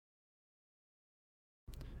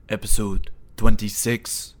Episode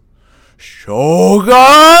 26, Shogun!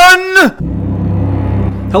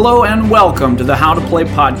 Hello and welcome to the How to Play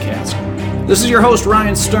podcast. This is your host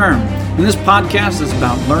Ryan Sturm, and this podcast is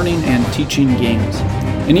about learning and teaching games.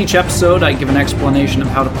 In each episode, I give an explanation of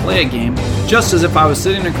how to play a game, just as if I was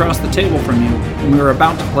sitting across the table from you and we were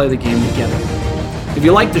about to play the game together. If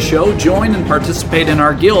you like the show, join and participate in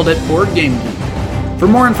our guild at Board Game Geek. For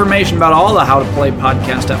more information about all the How to Play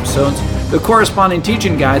podcast episodes, the corresponding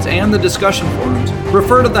teaching guides, and the discussion forums,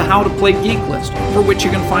 refer to the How to Play Geek list, for which you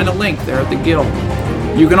can find a link there at the Guild.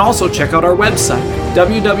 You can also check out our website,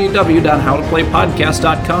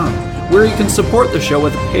 www.howtoplaypodcast.com, where you can support the show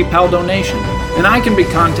with a PayPal donation, and I can be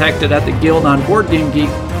contacted at the Guild on Board Game Geek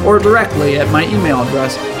or directly at my email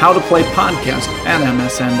address,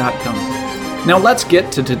 howtoplaypodcast@msn.com. Now let's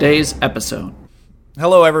get to today's episode.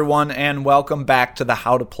 Hello everyone, and welcome back to the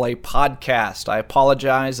How to Play podcast. I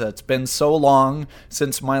apologize, it's been so long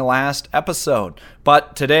since my last episode,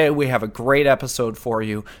 but today we have a great episode for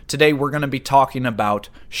you. Today we're going to be talking about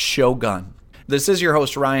Shogun. This is your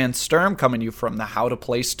host Ryan Sturm, coming to you from the How to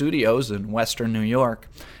Play studios in Western New York,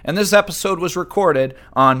 and this episode was recorded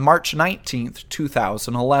on March 19th,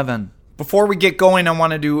 2011. Before we get going, I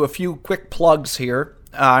want to do a few quick plugs here.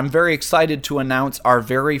 I'm very excited to announce our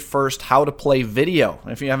very first How to Play video.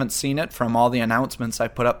 If you haven't seen it from all the announcements I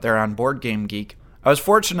put up there on Board Game Geek, I was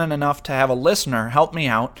fortunate enough to have a listener help me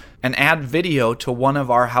out and add video to one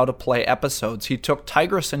of our How to Play episodes. He took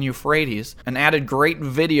Tigris and Euphrates and added great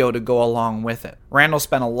video to go along with it. Randall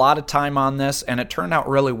spent a lot of time on this and it turned out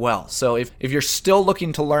really well. So if you're still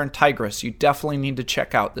looking to learn Tigris, you definitely need to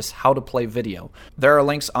check out this How to Play video. There are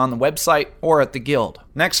links on the website or at the Guild.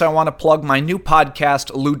 Next, I want to plug my new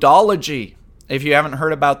podcast, Ludology. If you haven't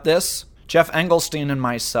heard about this, Jeff Engelstein and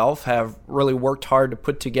myself have really worked hard to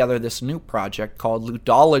put together this new project called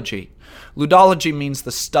Ludology. Ludology means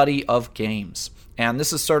the study of games, and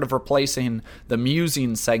this is sort of replacing the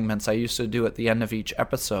musing segments I used to do at the end of each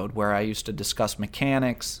episode, where I used to discuss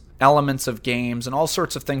mechanics, elements of games, and all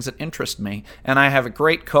sorts of things that interest me, and I have a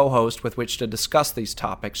great co-host with which to discuss these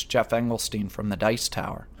topics, Jeff Engelstein from the Dice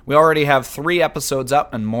Tower. We already have 3 episodes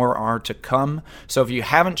up and more are to come, so if you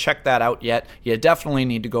haven't checked that out yet, you definitely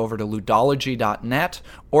need to go over to ludology.net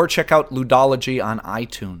or check out Ludology on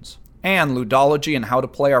iTunes. And Ludology and How to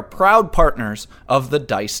Play are proud partners of the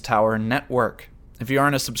Dice Tower Network. If you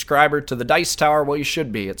aren't a subscriber to the Dice Tower, well, you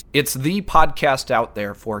should be. It's the podcast out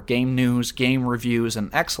there for game news, game reviews, and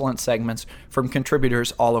excellent segments from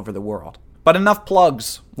contributors all over the world. But enough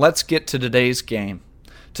plugs. Let's get to today's game.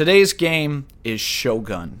 Today's game is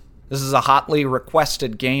Shogun. This is a hotly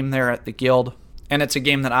requested game there at the Guild, and it's a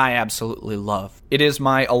game that I absolutely love. It is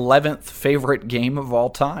my 11th favorite game of all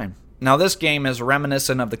time. Now, this game is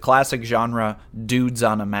reminiscent of the classic genre Dudes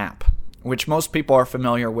on a Map, which most people are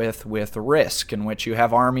familiar with Risk, in which you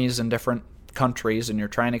have armies in different countries and you're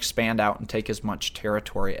trying to expand out and take as much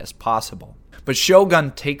territory as possible. But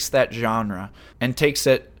Shogun takes that genre and takes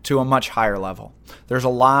it to a much higher level. There's a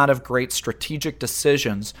lot of great strategic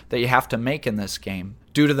decisions that you have to make in this game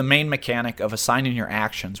due to the main mechanic of assigning your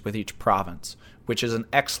actions with each province, which is an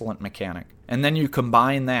excellent mechanic. And then you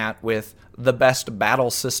combine that with the best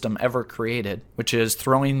battle system ever created, which is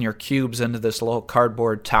throwing your cubes into this little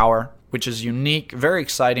cardboard tower, which is unique, very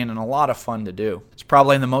exciting, and a lot of fun to do. It's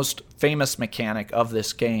probably the most famous mechanic of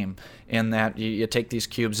this game, in that you take these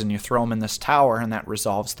cubes and you throw them in this tower, and that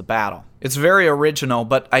resolves the battle. It's very original,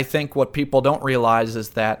 but I think what people don't realize is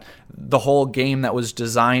that the whole game that was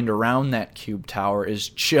designed around that cube tower is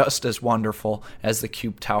just as wonderful as the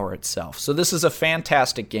cube tower itself. So this is a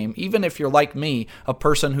fantastic game, even if you're like me, a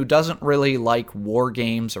person who doesn't really like war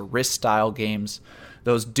games or Risk-style games,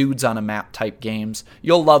 those dudes on a map type games,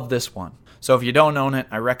 you'll love this one. So if you don't own it,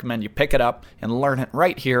 I recommend you pick it up and learn it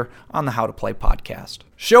right here on the How to Play podcast.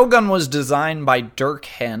 Shogun was designed by Dirk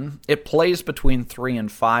Henn. It plays between 3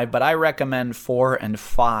 and 5, but I recommend 4 and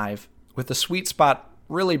 5, with the sweet spot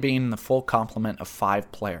really being the full complement of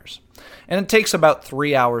 5 players. And it takes about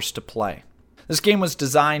 3 hours to play. This game was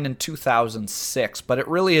designed in 2006, but it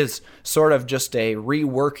really is sort of just a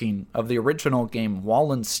reworking of the original game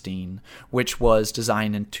Wallenstein, which was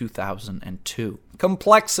designed in 2002.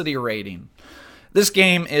 Complexity rating. This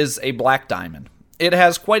game is a black diamond. It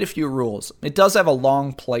has quite a few rules. It does have a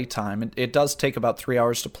long play time. It does take about 3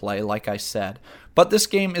 hours to play, like I said. But this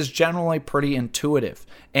game is generally pretty intuitive,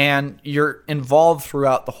 and you're involved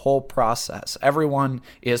throughout the whole process. Everyone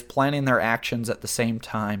is planning their actions at the same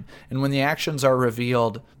time, and when the actions are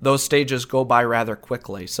revealed, those stages go by rather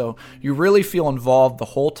quickly. So you really feel involved the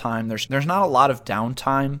whole time. There's not a lot of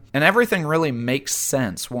downtime, and everything really makes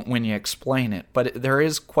sense when you explain it, but there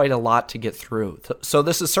is quite a lot to get through. So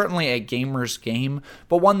this is certainly a gamer's game,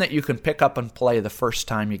 but one that you can pick up and play the first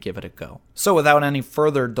time you give it a go. So without any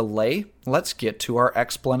further delay, let's get to our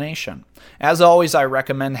explanation. As always, I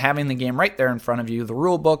recommend having the game right there in front of you, the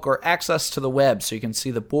rulebook, or access to the web so you can see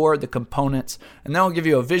the board, the components, and that will give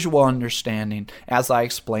you a visual understanding as I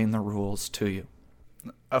explain the rules to you.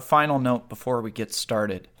 A final note before we get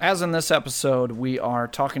started. As in this episode, we are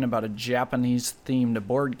talking about a Japanese-themed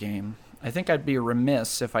board game. I think I'd be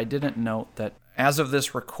remiss if I didn't note that as of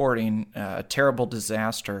this recording, a terrible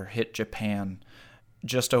disaster hit Japan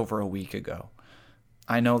just over a week ago.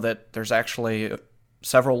 I know that there's actually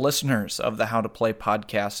several listeners of the How to Play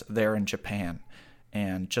podcast there in Japan,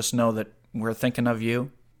 and just know that we're thinking of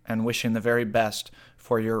you and wishing the very best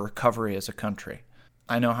for your recovery as a country.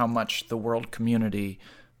 I know how much the world community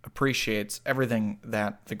appreciates everything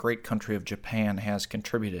that the great country of Japan has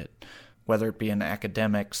contributed, whether it be in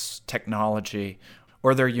academics, technology,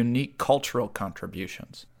 or their unique cultural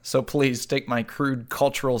contributions. So please take my crude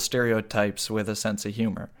cultural stereotypes with a sense of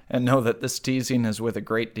humor, and know that this teasing is with a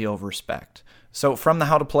great deal of respect. So from the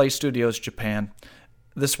How to Play Studios Japan,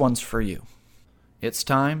 this one's for you. It's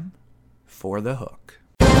time for the hook.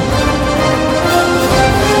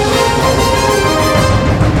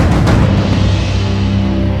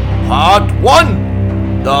 Part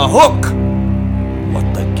 1! The Hook!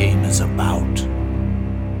 What the game is about.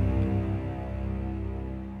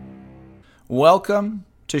 Welcome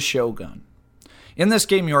to Shogun. In this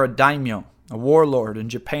game, you're a daimyo, a warlord in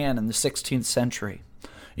Japan in the 16th century.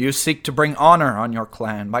 You seek to bring honor on your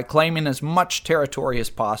clan by claiming as much territory as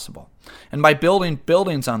possible, and by building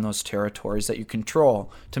buildings on those territories that you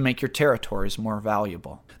control to make your territories more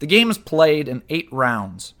valuable. The game is played in 8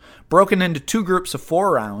 rounds, broken into 2 groups of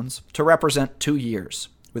 4 rounds to represent 2 years,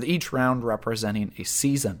 with each round representing a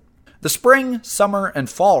season. The spring, summer, and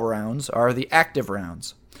fall rounds are the active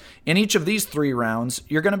rounds. In each of these 3 rounds,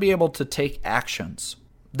 you're going to be able to take actions.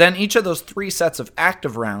 Then each of those 3 sets of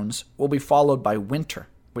active rounds will be followed by winter,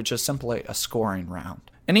 which is simply a scoring round.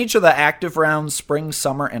 In each of the active rounds, spring,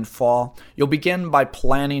 summer, and fall, you'll begin by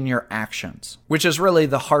planning your actions, which is really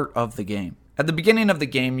the heart of the game. At the beginning of the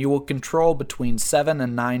game, you will control between 7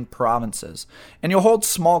 and 9 provinces, and you'll hold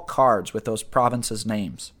small cards with those provinces'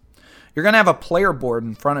 names. You're going to have a player board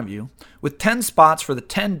in front of you with 10 spots for the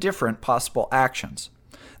 10 different possible actions.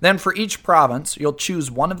 Then for each province, you'll choose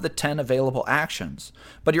one of the 10 available actions,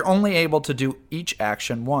 but you're only able to do each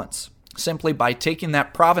action once, simply by taking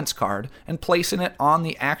that province card and placing it on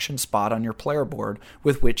the action spot on your player board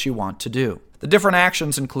with which you want to do. The different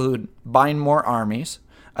actions include buying more armies,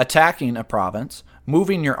 attacking a province,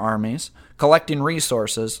 moving your armies, collecting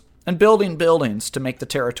resources, and building buildings to make the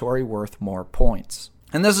territory worth more points.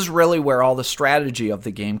 And this is really where all the strategy of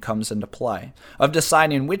the game comes into play, of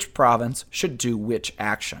deciding which province should do which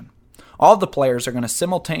action. All of the players are going to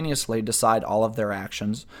simultaneously decide all of their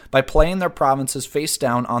actions by playing their provinces face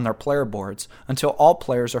down on their player boards until all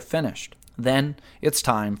players are finished. Then it's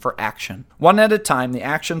time for action. One at a time, the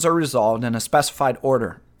actions are resolved in a specified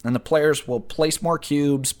order, and the players will place more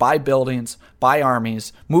cubes, buy buildings, buy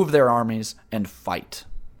armies, move their armies, and fight.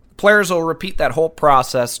 Players will repeat that whole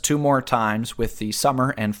process 2 more times with the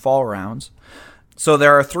summer and fall rounds. So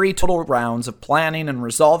there are 3 total rounds of planning and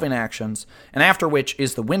resolving actions, and after which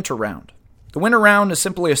is the winter round. The winter round is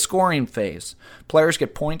simply a scoring phase. Players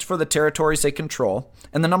get points for the territories they control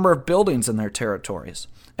and the number of buildings in their territories.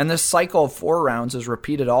 And this cycle of 4 rounds is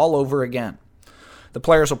repeated all over again. The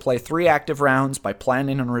players will play 3 active rounds by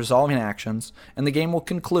planning and resolving actions, and the game will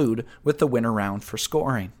conclude with the winter round for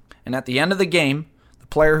scoring. And at the end of the game,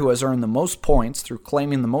 player who has earned the most points through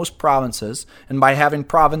claiming the most provinces and by having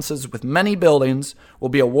provinces with many buildings will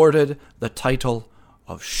be awarded the title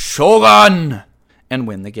of Shogun and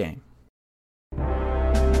win the game.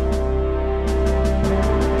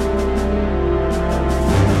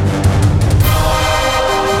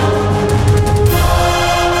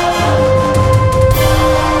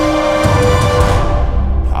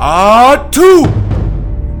 Part 2!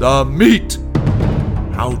 The meat!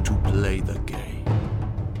 How to play the game.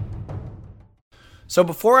 So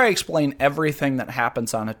before I explain everything that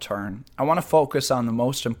happens on a turn, I want to focus on the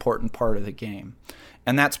most important part of the game,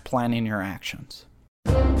 and that's planning your actions.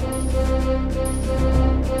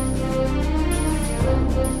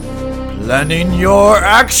 Planning your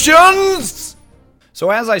actions! So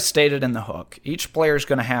as I stated in the hook, each player is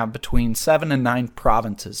going to have between 7 and 9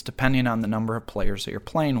 provinces depending on the number of players that you're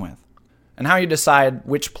playing with. And how you decide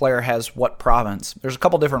which player has what province, there's a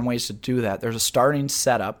couple different ways to do that. There's a starting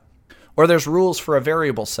setup, or there's rules for a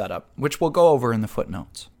variable setup, which we'll go over in the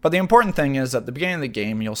footnotes. But the important thing is at the beginning of the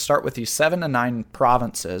game, you'll start with these 7 to 9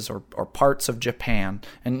 provinces or parts of Japan,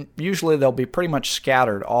 and usually they'll be pretty much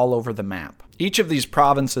scattered all over the map. Each of these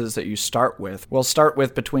provinces that you start with will start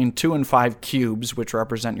with between 2 and 5 cubes, which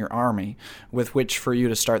represent your army, with which for you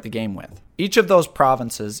to start the game with. Each of those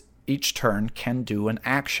provinces, each turn, can do an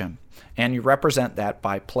action. And you represent that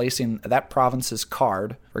by placing that province's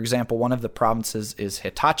card. For example, one of the provinces is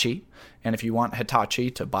Hitachi, and if you want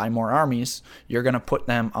Hitachi to buy more armies, you're going to put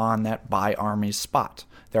them on that buy armies spot.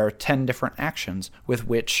 There are 10 different actions with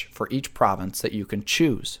which for each province that you can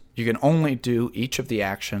choose. You can only do each of the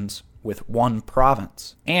actions with one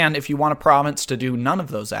province. And if you want a province to do none of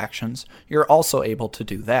those actions, you're also able to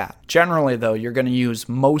do that. Generally, though, you're going to use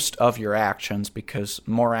most of your actions because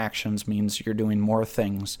more actions means you're doing more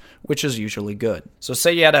things, which is usually good. So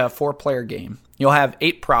say you had a 4-player game. You'll have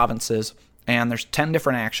 8 provinces, and there's 10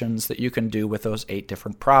 different actions that you can do with those 8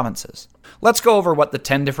 different provinces. Let's go over what the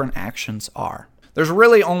 10 different actions are. There's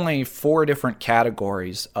really only 4 different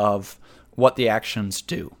categories of what the actions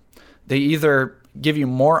do. They either give you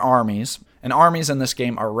more armies, and armies in this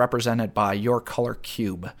game are represented by your color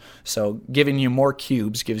cube. So giving you more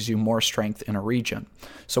cubes gives you more strength in a region.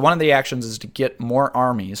 So one of the actions is to get more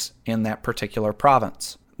armies in that particular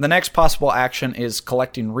province. The next possible action is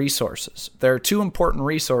collecting resources. There are 2 important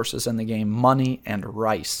resources in the game, money and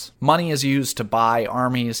rice. Money is used to buy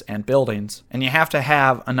armies and buildings, and you have to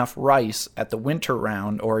have enough rice at the winter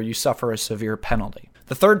round or you suffer a severe penalty.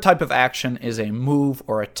 The third type of action is a move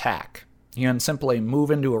or attack. You can simply move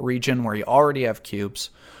into a region where you already have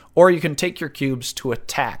cubes, or you can take your cubes to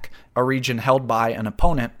attack a region held by an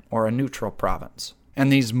opponent or a neutral province. And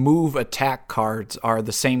these move attack cards are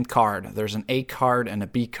the same card. There's an A card and a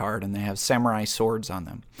B card, and they have samurai swords on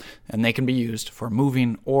them. And they can be used for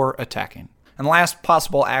moving or attacking. And the last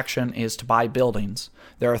possible action is to buy buildings.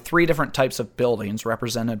 There are 3 different types of buildings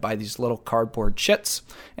represented by these little cardboard chits,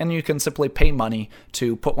 and you can simply pay money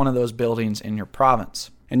to put one of those buildings in your province.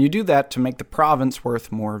 And you do that to make the province worth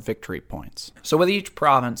more victory points. So with each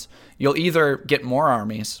province, you'll either get more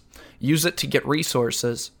armies, use it to get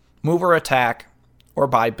resources, move or attack, or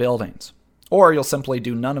buy buildings. Or you'll simply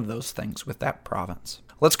do none of those things with that province.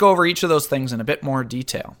 Let's go over each of those things in a bit more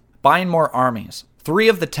detail. Buying more armies. 3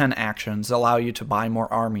 of the 10 actions allow you to buy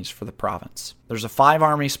more armies for the province. There's a 5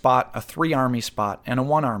 army spot, a 3 army spot, and a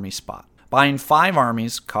 1 army spot. Buying 5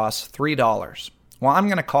 armies costs $3. Well, I'm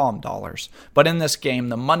going to call them dollars, but in this game,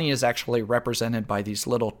 the money is actually represented by these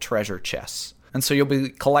little treasure chests. And so you'll be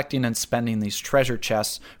collecting and spending these treasure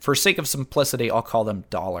chests. For sake of simplicity, I'll call them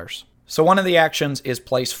dollars. So one of the actions is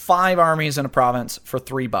place 5 armies in a province for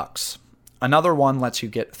 $3. Another one lets you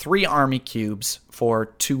get 3 army cubes for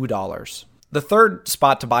 $2. The third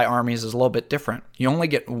spot to buy armies is a little bit different. You only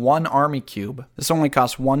get 1 army cube. This only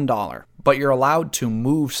costs $1. But you're allowed to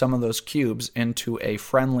move some of those cubes into a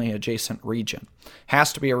friendly adjacent region.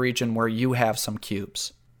 Has to be a region where you have some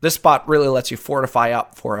cubes. This spot really lets you fortify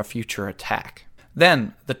up for a future attack.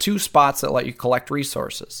 Then, the 2 spots that let you collect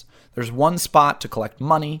resources. There's 1 spot to collect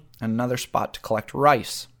money and another spot to collect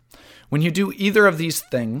rice. When you do either of these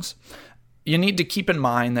things, you need to keep in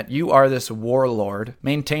mind that you are this warlord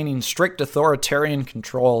maintaining strict authoritarian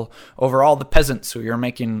control over all the peasants who you're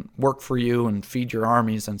making work for you and feed your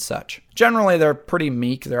armies and such. Generally, they're pretty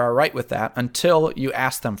meek, they're all right with that until you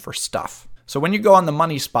ask them for stuff. So when you go on the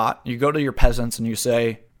money spot, you go to your peasants and you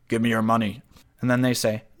say, "Give me your money." And then they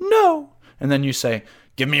say, "No." And then you say,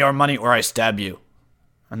 "Give me your money or I stab you."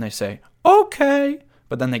 And they say, "Okay."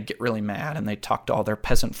 But then they get really mad and they talk to all their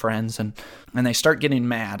peasant friends and they start getting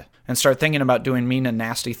mad and start thinking about doing mean and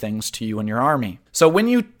nasty things to you and your army. So when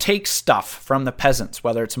you take stuff from the peasants,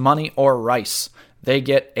 whether it's money or rice, they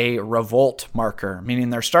get a revolt marker, meaning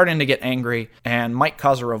they're starting to get angry and might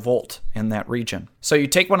cause a revolt in that region. So you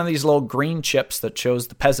take one of these little green chips that shows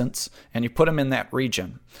the peasants and you put them in that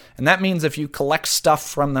region. And that means if you collect stuff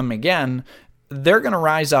from them again, they're going to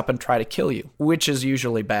rise up and try to kill you, which is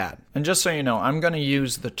usually bad. And just so you know, I'm going to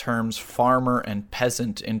use the terms farmer and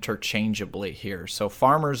peasant interchangeably here. So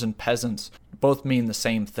farmers and peasants both mean the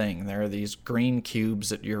same thing. They're these green cubes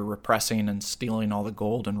that you're repressing and stealing all the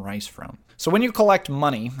gold and rice from. So when you collect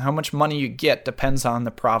money, how much money you get depends on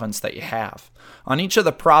the province that you have. On each of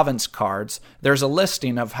the province cards, there's a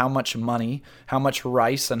listing of how much money, how much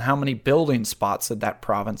rice, and how many building spots that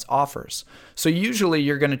province offers. So usually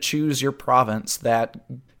you're going to choose your province that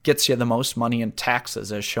gets you the most money in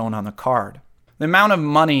taxes as shown on the card. The amount of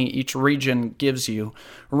money each region gives you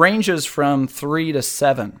ranges from 3 to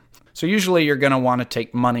 7. So usually you're going to want to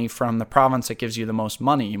take money from the province that gives you the most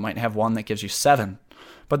money. You might have one that gives you 7.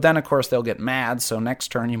 But then, of course, they'll get mad, so next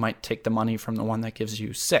turn you might take the money from the one that gives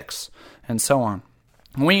you 6, and so on.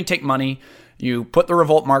 When you take money, you put the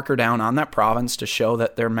revolt marker down on that province to show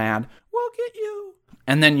that they're mad. We'll get you.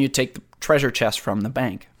 And then you take the treasure chest from the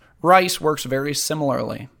bank. Rice works very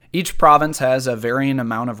similarly. Each province has a varying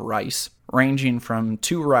amount of rice, ranging from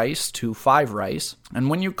 2 rice to 5 rice. And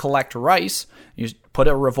when you collect rice, you put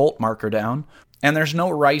a revolt marker down. And there's no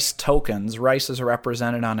rice tokens. Rice is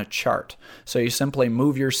represented on a chart. So you simply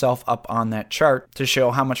move yourself up on that chart to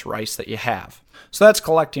show how much rice that you have. So that's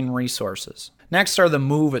collecting resources. Next are the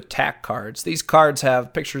move attack cards. These cards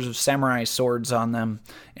have pictures of samurai swords on them,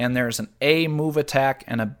 and there's an A move attack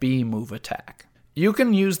and a B move attack. You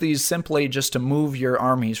can use these simply just to move your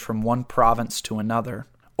armies from one province to another,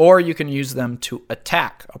 or you can use them to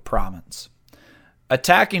attack a province.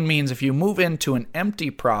 Attacking means if you move into an empty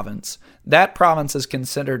province, that province is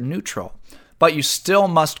considered neutral, but you still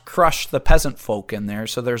must crush the peasant folk in there,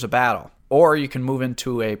 so there's a battle. Or you can move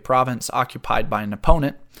into a province occupied by an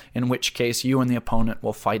opponent, in which case you and the opponent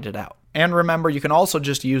will fight it out. And remember, you can also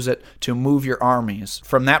just use it to move your armies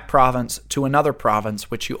from that province to another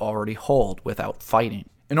province which you already hold without fighting.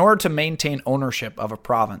 In order to maintain ownership of a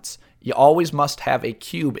province, you always must have a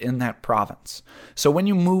cube in that province. So when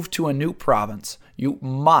you move to a new province, you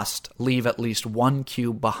must leave at least 1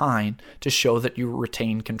 cube behind to show that you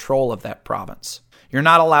retain control of that province. You're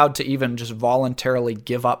not allowed to even just voluntarily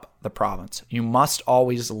give up the province. You must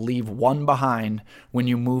always leave 1 behind when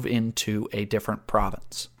you move into a different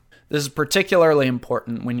province. This is particularly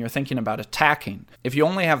important when you're thinking about attacking. If you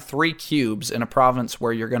only have 3 cubes in a province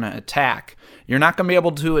where you're going to attack, you're not going to be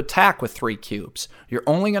able to attack with 3 cubes. You're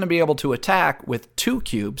only going to be able to attack with 2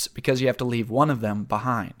 cubes because you have to leave 1 of them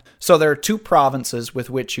behind. So there are 2 provinces with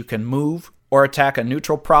which you can move, or attack a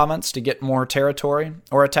neutral province to get more territory,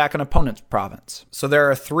 or attack an opponent's province. So there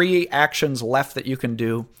are 3 actions left that you can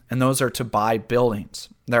do, and those are to buy buildings.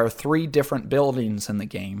 There are 3 different buildings in the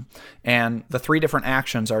game, and the 3 different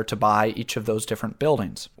actions are to buy each of those different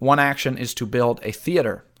buildings. One action is to build a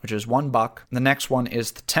theater, which is $1. The next one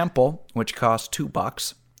is the temple, which costs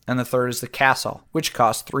 $2. And the third is the castle, which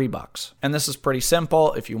costs $3. And this is pretty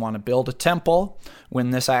simple. If you want to build a temple,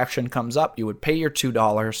 when this action comes up, you would pay your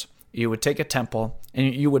 $2. You would take a temple,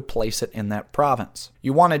 and you would place it in that province.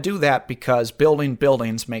 You want to do that because building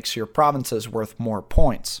buildings makes your provinces worth more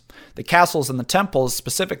points. The castles and the temples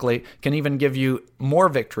specifically can even give you more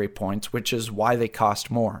victory points, which is why they cost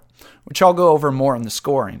more, which I'll go over more in the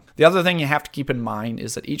scoring. The other thing you have to keep in mind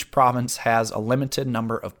is that each province has a limited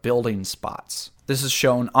number of building spots. This is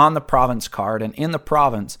shown on the province card and in the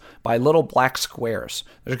province by little black squares.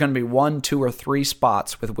 There's going to be 1, 2, or 3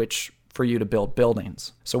 spots with which for you to build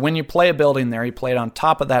buildings. So when you play a building there, you play it on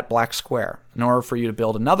top of that black square. In order for you to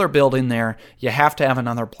build another building there, you have to have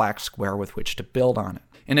another black square with which to build on it.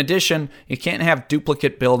 In addition, you can't have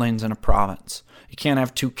duplicate buildings in a province. You can't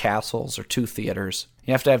have 2 castles or 2 theaters.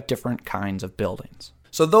 You have to have different kinds of buildings.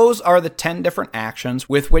 So those are the 10 different actions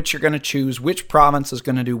with which you're going to choose which province is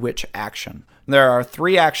going to do which action. There are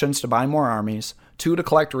 3 actions to buy more armies, 2 to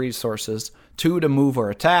collect resources, 2 to move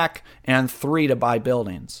or attack, and 3 to buy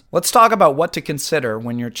buildings. Let's talk about what to consider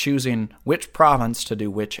when you're choosing which province to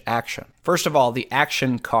do which action. First of all, the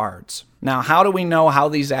action cards. Now, how do we know how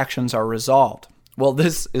these actions are resolved? Well,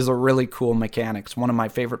 this is a really cool mechanic. It's one of my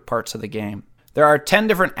favorite parts of the game. There are 10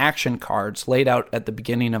 different action cards laid out at the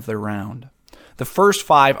beginning of the round. The first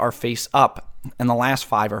 5 are face up, and the last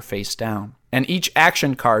 5 are face down. And each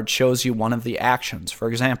action card shows you one of the actions. For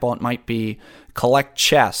example, it might be collect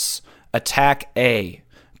chests, attack A,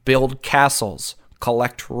 build castles,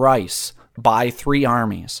 collect rice, buy 3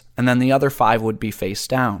 armies, and then the other 5 would be face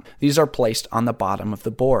down. These are placed on the bottom of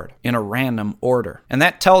the board in a random order. And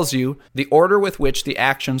that tells you the order with which the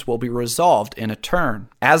actions will be resolved in a turn.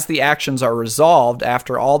 As the actions are resolved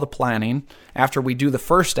after all the planning, after we do the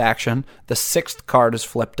first action, the 6th card is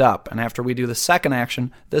flipped up. And after we do the second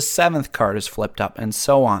action, the 7th card is flipped up, and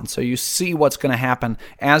so on. So you see what's going to happen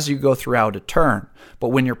as you go throughout a turn. But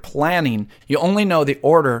when you're planning, you only know the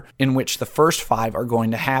order in which the first 5 are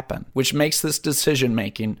going to happen, which makes this decision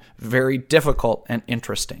making very difficult and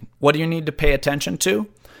interesting. What do you need to pay attention to?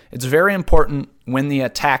 It's very important when the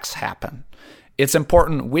attacks happen. It's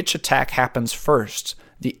important which attack happens first,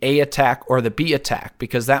 the A attack or the B attack,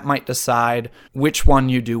 because that might decide which one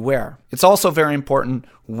you do where. It's also very important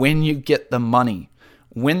when you get the money.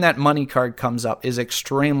 when that money card comes up is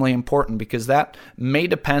extremely important, because that may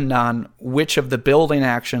depend on which of the building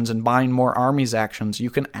actions and buying more armies actions you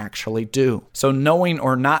can actually do. So knowing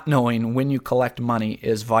or not knowing when you collect money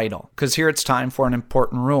is vital, because here it's time for an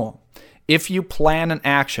important rule. If you plan an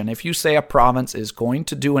action, if you say a province is going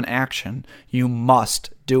to do an action, you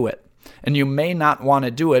must do it. And you may not want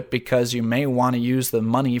to do it because you may want to use the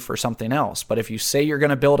money for something else. But if you say you're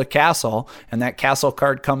going to build a castle and that castle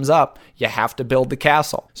card comes up, you have to build the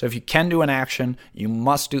castle. So if you can do an action, you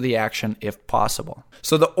must do the action if possible.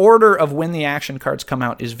 So the order of when the action cards come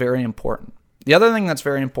out is very important. The other thing that's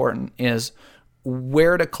very important is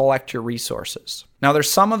where to collect your resources. Now,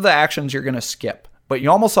 there's some of the actions you're going to skip, but you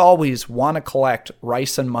almost always want to collect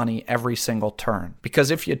rice and money every single turn, because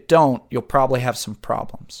if you don't, you'll probably have some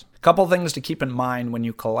problems. A couple things to keep in mind when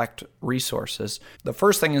you collect resources. The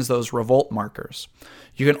first thing is those revolt markers.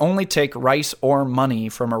 You can only take rice or money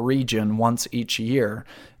from a region once each year,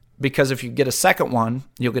 because if you get a second one,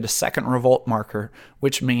 you'll get a second revolt marker,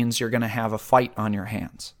 which means you're going to have a fight on your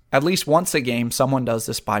hands. At least once a game, someone does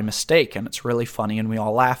this by mistake, and it's really funny, and we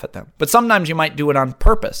all laugh at them. But sometimes you might do it on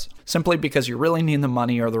purpose, simply because you really need the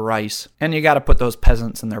money or the rice, and you got to put those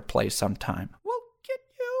peasants in their place sometime. We'll get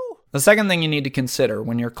you. The second thing you need to consider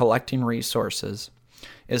when you're collecting resources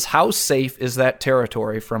is how safe is that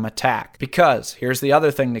territory from attack? Because here's the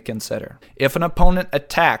other thing to consider. If an opponent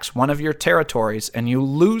attacks one of your territories and you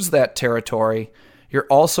lose that territory, you're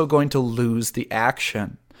also going to lose the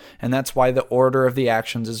action. And that's why the order of the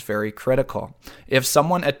actions is very critical. If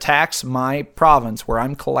someone attacks my province where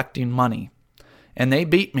I'm collecting money and they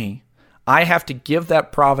beat me, I have to give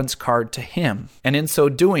that province card to him. And in so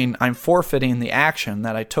doing, I'm forfeiting the action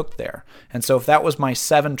that I took there. And so if that was my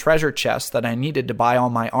 7 treasure chests that I needed to buy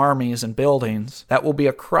all my armies and buildings, that will be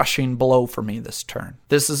a crushing blow for me this turn.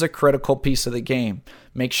 This is a critical piece of the game.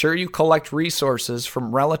 Make sure you collect resources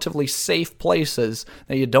from relatively safe places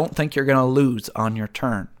that you don't think you're going to lose on your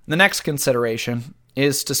turn. The next consideration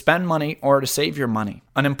is to spend money or to save your money.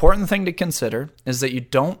 An important thing to consider is that you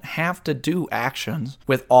don't have to do actions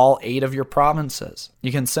with all 8 of your provinces.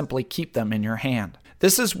 You can simply keep them in your hand.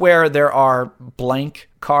 This is where there are blank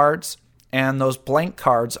cards, and those blank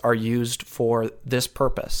cards are used for this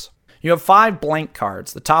purpose. You have 5 blank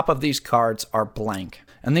cards. The top of these cards are blank.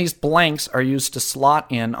 And these blanks are used to slot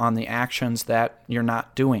in on the actions that you're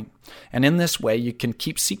not doing. And in this way, you can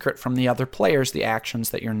keep secret from the other players the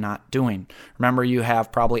actions that you're not doing. Remember, you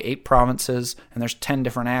have probably 8 provinces, and there's 10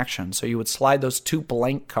 different actions. So you would slide those 2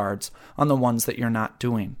 blank cards on the ones that you're not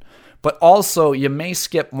doing. But also, you may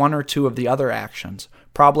skip 1 or 2 of the other actions,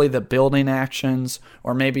 probably the building actions,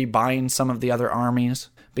 or maybe buying some of the other armies,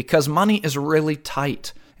 because money is really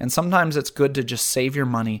tight. And sometimes it's good to just save your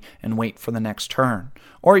money and wait for the next turn.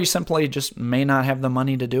 Or you simply just may not have the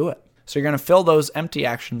money to do it. So you're going to fill those empty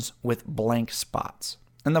actions with blank spots.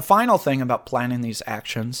 And the final thing about planning these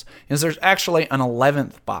actions is there's actually an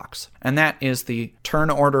 11th box, and that is the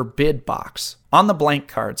turn order bid box. On the blank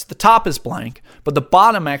cards, the top is blank, but the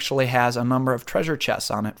bottom actually has a number of treasure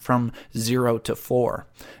chests on it from 0 to 4.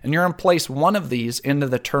 And you're going to place one of these into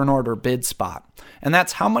the turn order bid spot. And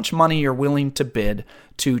that's how much money you're willing to bid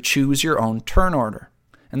to choose your own turn order.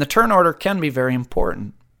 And the turn order can be very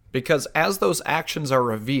important, because as those actions are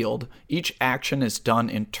revealed, each action is done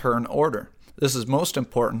in turn order. This is most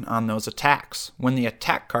important on those attacks. When the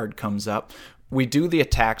attack card comes up, we do the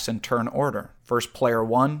attacks in turn order. First player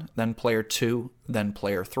 1, then player 2, then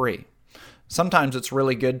player 3. Sometimes it's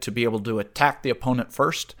really good to be able to attack the opponent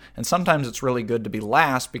first, and sometimes it's really good to be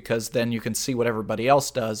last, because then you can see what everybody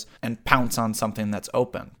else does and pounce on something that's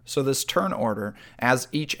open. So this turn order, as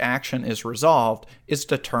each action is resolved, is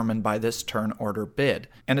determined by this turn order bid.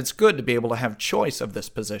 And it's good to be able to have choice of this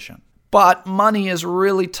position. But money is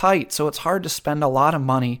really tight, so it's hard to spend a lot of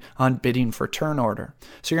money on bidding for turn order.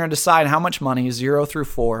 So you're going to decide how much money, 0 through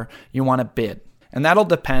 4, you want to bid. And that'll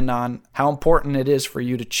depend on how important it is for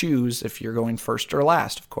you to choose if you're going first or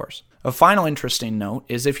last, of course. A final interesting note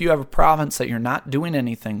is if you have a province that you're not doing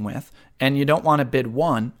anything with and you don't want to bid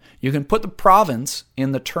 1, you can put the province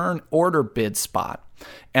in the turn order bid spot,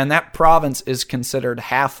 and that province is considered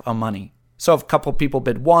half a money. So if a couple people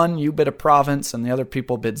bid 1, you bid a province, and the other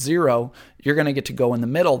people bid 0, you're going to get to go in the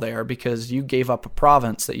middle there because you gave up a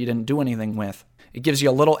province that you didn't do anything with. It gives you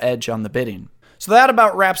a little edge on the bidding. So that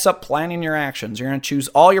about wraps up planning your actions. You're going to choose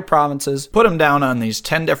all your provinces, put them down on these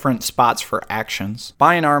 10 different spots for actions.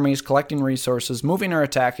 Buying armies, collecting resources, moving or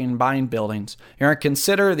attacking, buying buildings. You're going to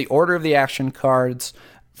consider the order of the action cards,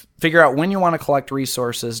 Figure out when you want to collect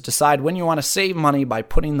resources, decide when you want to save money by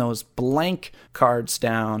putting those blank cards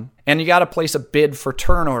down, and you got to place a bid for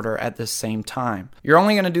turn order at the same time. You're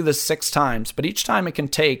only going to do this 6 times, but each time it can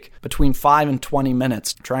take between 5 and 20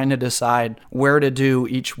 minutes trying to decide where to do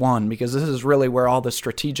each one, because this is really where all the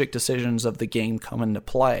strategic decisions of the game come into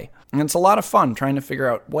play. And it's a lot of fun trying to figure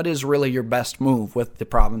out what is really your best move with the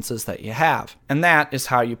provinces that you have. And that is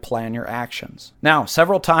how you plan your actions. Now,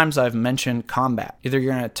 several times I've mentioned combat. Either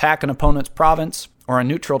you're going to attack an opponent's province or a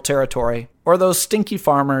neutral territory, or those stinky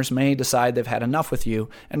farmers may decide they've had enough with you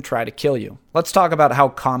and try to kill you. Let's talk about how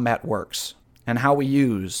combat works and how we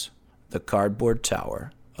use the Cardboard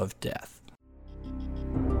Tower of Death.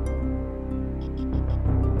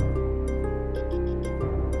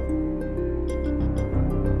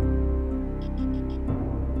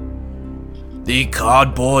 The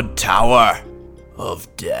Cardboard Tower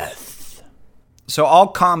of Death. So all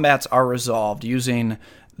combats are resolved using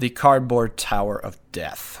the Cardboard Tower of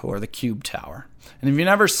Death, or the Cube Tower. And if you've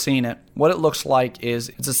never seen it, what it looks like is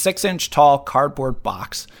it's a 6-inch tall cardboard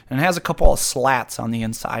box, and it has a couple of slats on the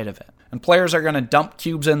inside of it. And players are going to dump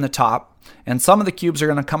cubes in the top, and some of the cubes are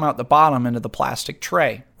going to come out the bottom into the plastic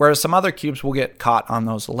tray, whereas some other cubes will get caught on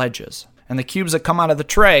those ledges. And the cubes that come out of the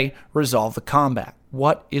tray resolve the combat.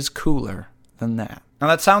 What is cooler than that? Now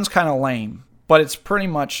that sounds kind of lame, but it's pretty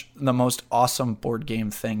much the most awesome board game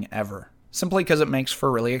thing ever, simply because it makes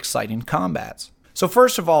for really exciting combats. So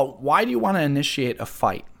first of all, why do you want to initiate a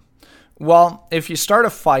fight? Well, if you start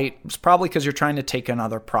a fight, it's probably because you're trying to take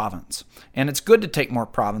another province. And it's good to take more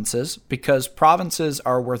provinces because provinces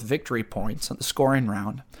are worth victory points at the scoring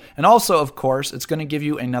round. And also, of course, it's going to give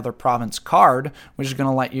you another province card, which is going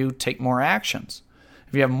to let you take more actions.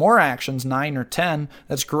 If you have more actions, 9 or 10,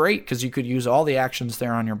 that's great because you could use all the actions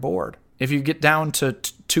there on your board. If you get down to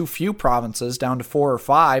too few provinces, down to 4 or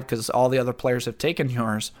 5, because all the other players have taken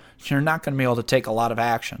yours, you're not going to be able to take a lot of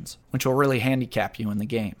actions, which will really handicap you in the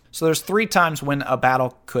game. So there's 3 times when a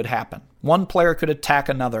battle could happen. One player could attack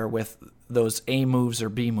another with those A moves or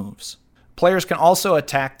B moves. Players can also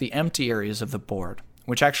attack the empty areas of the board,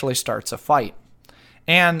 which actually starts a fight.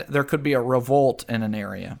 And there could be a revolt in an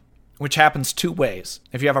area, which happens 2 ways.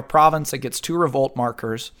 If you have a province that gets 2 revolt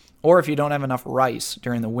markers, or if you don't have enough rice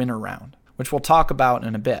during the winter round, which we'll talk about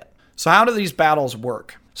in a bit. So how do these battles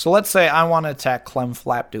work? So let's say I want to attack Clem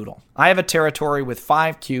Flapdoodle. I have a territory with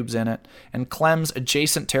 5 cubes in it, and Clem's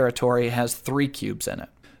adjacent territory has 3 cubes in it.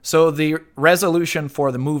 So the resolution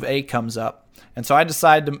for the move A comes up, and so I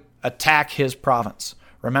decide to attack his province.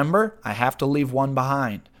 Remember, I have to leave 1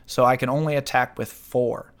 behind, so I can only attack with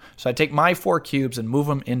 4. So I take my 4 cubes and move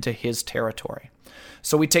them into his territory.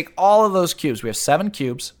 So we take all of those cubes. We have 7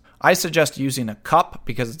 cubes. I suggest using a cup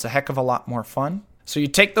because it's a heck of a lot more fun. So you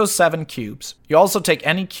take those 7 cubes. You also take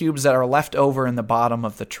any cubes that are left over in the bottom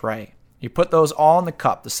of the tray. You put those all in the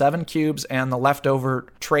cup, the 7 cubes and the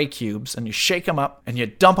leftover tray cubes, and you shake them up and you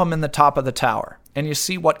dump them in the top of the tower. And you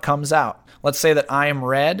see what comes out. Let's say that I am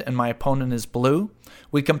red and my opponent is blue.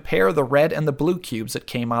 We compare the red and the blue cubes that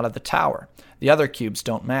came out of the tower. The other cubes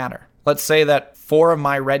don't matter. Let's say that 4 of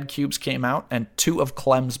my red cubes came out and 2 of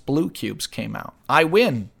Clem's blue cubes came out. I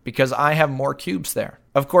win because I have more cubes there.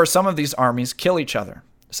 Of course, some of these armies kill each other.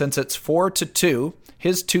 Since it's 4-2,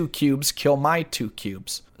 his 2 cubes kill my 2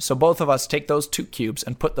 cubes. So both of us take those 2 cubes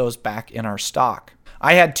and put those back in our stock.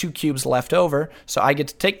 I had 2 cubes left over, so I get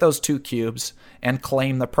to take those 2 cubes and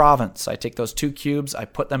claim the province. I take those 2 cubes, I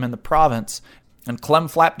put them in the province, and Clem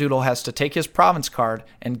Flapdoodle has to take his province card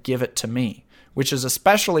and give it to me, which is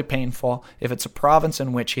especially painful if it's a province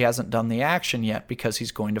in which he hasn't done the action yet because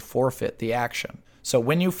he's going to forfeit the action. So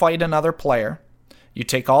when you fight another player, you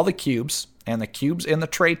take all the cubes and the cubes in the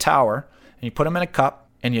tray tower, and you put them in a cup,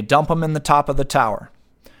 and you dump them in the top of the tower.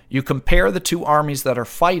 You compare the 2 armies that are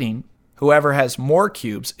fighting. Whoever has more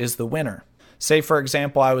cubes is the winner. Say, for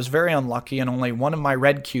example, I was very unlucky and only 1 of my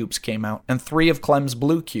red cubes came out and 3 of Clem's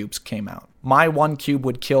blue cubes came out. My 1 cube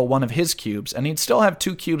would kill 1 of his cubes, and he'd still have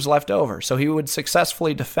 2 cubes left over, so he would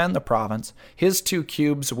successfully defend the province. His 2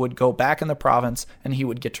 cubes would go back in the province, and he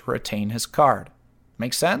would get to retain his card.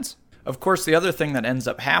 Make sense? Of course, the other thing that ends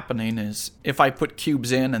up happening is if I put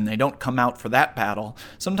cubes in and they don't come out for that battle,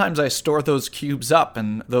 sometimes I store those cubes up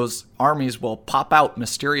and those armies will pop out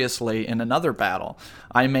mysteriously in another battle.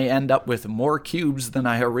 I may end up with more cubes than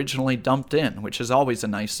I originally dumped in, which is always a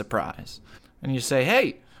nice surprise. And you say,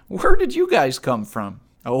 hey, where did you guys come from?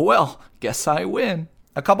 Oh well, guess I win.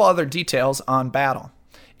 A couple other details on battle.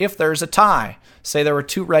 If there's a tie, say there were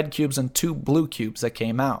 2 red cubes and 2 blue cubes that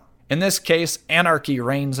came out. In this case, anarchy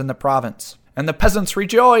reigns in the province, and the peasants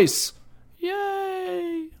rejoice.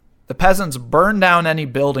 Yay! The peasants burn down any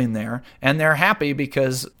building there, and they're happy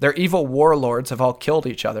because their evil warlords have all killed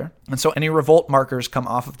each other. And so any revolt markers come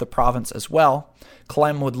off of the province as well.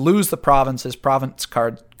 Clem would lose the province, his province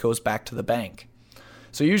card goes back to the bank.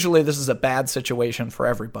 So usually this is a bad situation for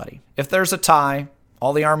everybody. If there's a tie,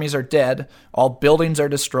 all the armies are dead, all buildings are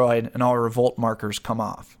destroyed, and all revolt markers come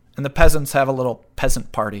off. And the peasants have a little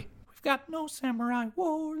peasant party. We've got no samurai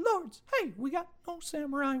warlords. Hey, we got no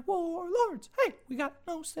samurai warlords. Hey, we got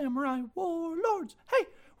no samurai warlords. Hey,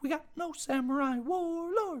 we got no samurai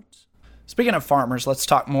warlords. Speaking of farmers, let's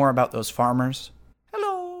talk more about those farmers.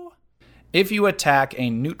 Hello. If you attack a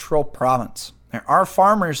neutral province, there are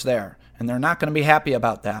farmers there, and they're not going to be happy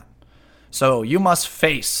about that. So you must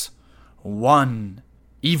face one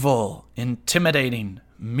evil, intimidating,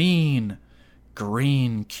 mean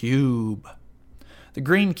green cube. The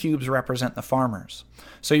green cubes represent the farmers.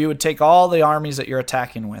 So you would take all the armies that you're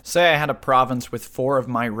attacking with. Say I had a province with 4 of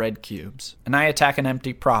my red cubes, and I attack an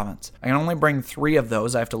empty province. I can only bring 3 of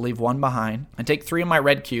those. I have to leave 1 behind. I take 3 of my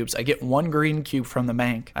red cubes. I get 1 green cube from the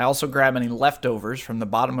bank. I also grab any leftovers from the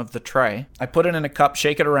bottom of the tray. I put it in a cup,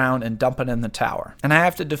 shake it around, and dump it in the tower. And I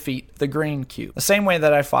have to defeat the green cube, the same way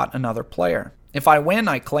that I fought another player. If I win,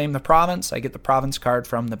 I claim the province. I get the province card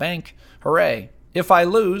from the bank. Hooray. If I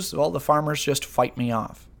lose, well, the farmers just fight me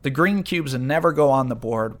off. The green cubes never go on the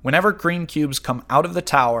board. Whenever green cubes come out of the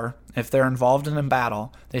tower, if they're involved in a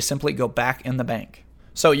battle, they simply go back in the bank.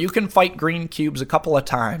 So you can fight green cubes a couple of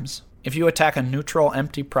times if you attack a neutral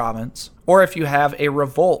empty province, or if you have a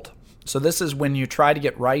revolt. So this is when you try to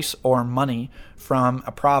get rice or money from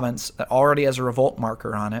a province that already has a revolt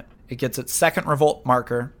marker on it. It gets its second revolt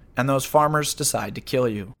marker, and those farmers decide to kill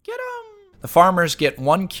you. Get 'em! The farmers get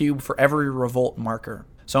 1 cube for every revolt marker.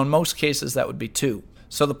 So in most cases, that would be 2.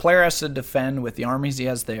 So the player has to defend with the armies he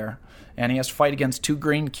has there, and he has to fight against 2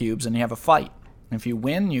 green cubes, and you have a fight. If you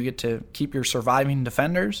win, you get to keep your surviving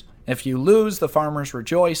defenders. If you lose, the farmers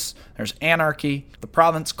rejoice. There's anarchy. The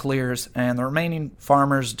province clears, and the remaining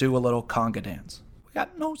farmers do a little conga dance. We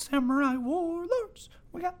got no samurai warlords.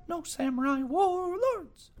 We got no samurai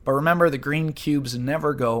warlords. But remember, the green cubes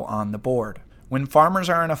never go on the board. When farmers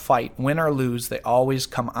are in a fight, win or lose, they always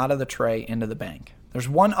come out of the tray into the bank. There's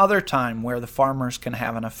one other time where the farmers can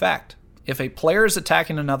have an effect. If a player is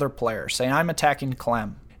attacking another player, say I'm attacking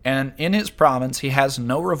Clem, and in his province he has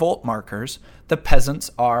no revolt markers, the peasants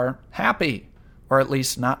are happy, or at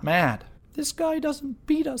least not mad. This guy doesn't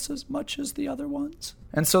beat us as much as the other ones.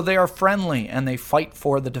 And so they are friendly, and they fight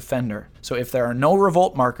for the defender. So if there are no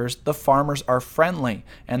revolt markers, the farmers are friendly,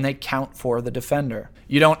 and they count for the defender.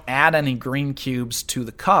 You don't add any green cubes to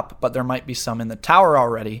the cup, but there might be some in the tower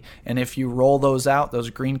already, and if you roll those out, those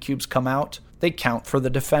green cubes come out, they count for the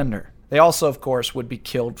defender. They also, of course, would be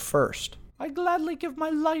killed first. I gladly give my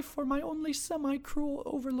life for my only semi-cruel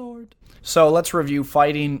overlord. So let's review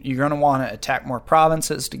fighting. You're going to want to attack more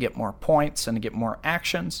provinces to get more points and to get more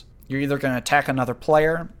actions. You're either going to attack another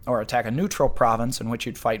player or attack a neutral province in which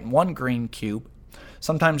you'd fight 1 green cube.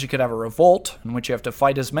 Sometimes you could have a revolt in which you have to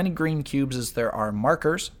fight as many green cubes as there are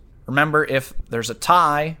markers. Remember, if there's a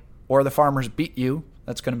tie or the farmers beat you,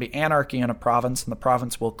 that's going to be anarchy in a province, and the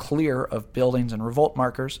province will clear of buildings and revolt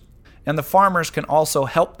markers. And the farmers can also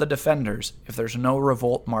help the defenders if there's no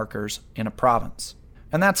revolt markers in a province.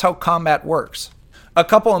 And that's how combat works. A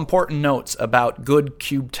couple important notes about good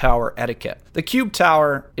cube tower etiquette. The cube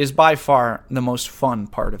tower is by far the most fun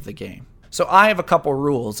part of the game. So I have a couple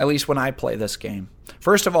rules, at least when I play this game.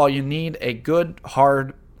 First of all, you need a good,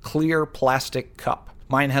 hard, clear plastic cup.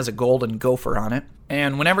 Mine has a golden gopher on it.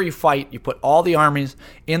 And whenever you fight, you put all the armies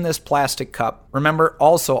in this plastic cup. Remember,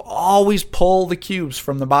 also, always pull the cubes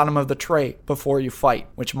from the bottom of the tray before you fight,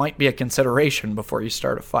 which might be a consideration before you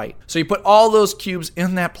start a fight. So you put all those cubes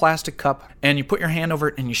in that plastic cup, and you put your hand over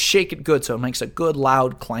it, and you shake it good so it makes a good,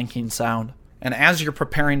 loud, clanking sound. And as you're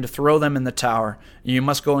preparing to throw them in the tower, you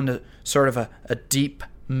must go into sort of a deep,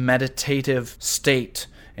 meditative state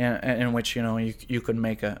in which, you could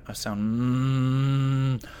make a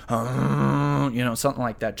sound, something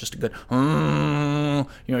like that, just a good,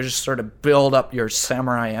 just sort of build up your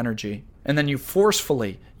samurai energy. And then you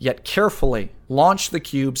forcefully, yet carefully, launch the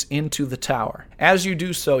cubes into the tower. As you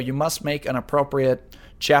do so, you must make an appropriate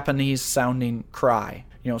Japanese-sounding cry.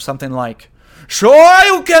 Something like,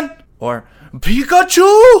 Shoryuken! Or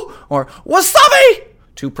Pikachu! Or Wasabi!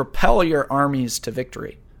 To propel your armies to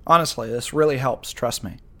victory. Honestly, this really helps, trust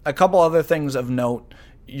me. A couple other things of note.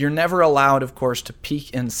 You're never allowed, of course, to peek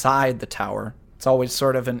inside the tower. It's always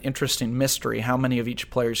sort of an interesting mystery how many of each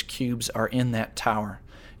player's cubes are in that tower.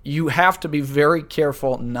 you have to be very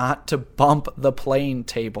careful not to bump the playing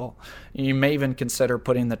table. You may even consider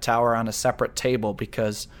putting the tower on a separate table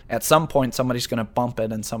because at some point somebody's going to bump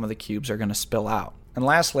it and some of the cubes are going to spill out. And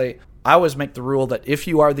lastly, I always make the rule that if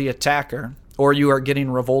you are the attacker or you are getting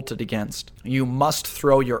revolted against, you must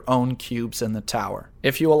throw your own cubes in the tower.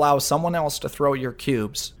 If you allow someone else to throw your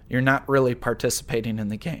cubes, you're not really participating in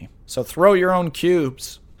the game. So throw your own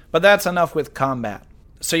cubes. But that's enough with combat.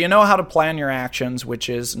 So you know how to plan your actions, which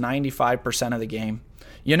is 95% of the game.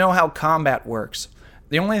 You know how combat works.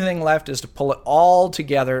 The only thing left is to pull it all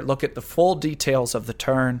together, look at the full details of the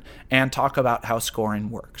turn, and talk about how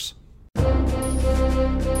scoring works.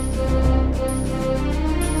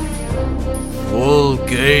 Full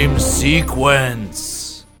game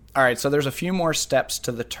sequence. All right, so there's a few more steps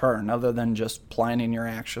to the turn other than just planning your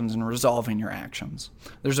actions and resolving your actions.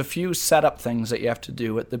 There's a few setup things that you have to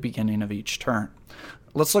do at the beginning of each turn.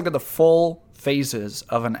 Let's look at the full phases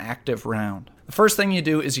of an active round. The first thing you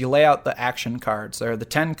do is you lay out the action cards. There are the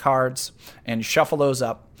 10 cards, and you shuffle those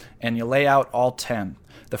up, and you lay out all 10.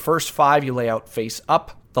 The first 5 you lay out face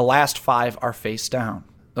up. The last 5 are face down.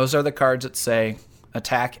 Those are the cards that say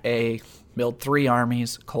attack A, build 3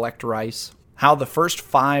 armies, collect rice. How the first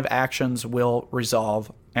 5 actions will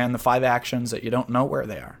resolve, and the 5 actions that you don't know where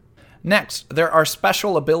they are. Next, there are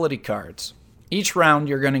special ability cards. Each round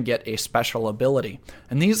you're going to get a special ability,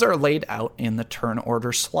 and these are laid out in the turn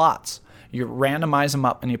order slots. You randomize them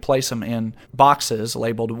up and you place them in boxes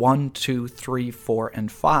labeled 1, 2, 3, 4, and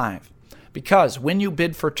 5. Because when you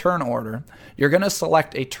bid for turn order, you're going to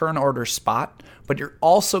select a turn order spot, but you're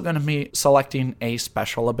also going to be selecting a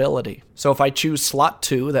special ability. So if I choose slot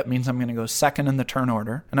 2, that means I'm going to go second in the turn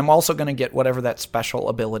order, and I'm also going to get whatever that special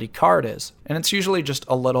ability card is. And it's usually just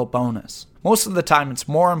a little bonus. Most of the time, it's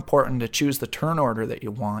more important to choose the turn order that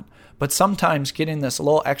you want, but sometimes getting this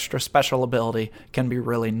little extra special ability can be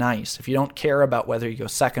really nice. If you don't care about whether you go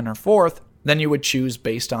second or fourth, then you would choose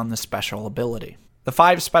based on the special ability. The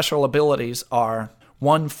 5 special abilities are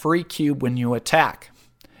 1 free cube when you attack.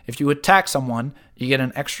 If you attack someone, you get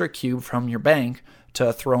an extra cube from your bank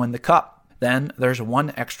to throw in the cup. Then there's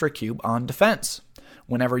 1 extra cube on defense.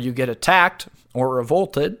 Whenever you get attacked or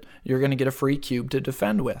revolted, you're going to get a free cube to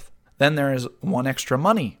defend with. Then there is 1 extra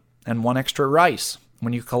money and 1 extra rice.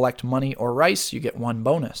 When you collect money or rice, you get 1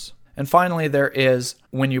 bonus. And finally, there is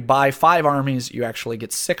when you buy 5 armies, you actually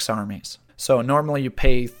get 6 armies. So normally you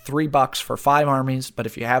pay $3 for 5 armies, but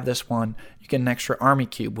if you have this one, you get an extra army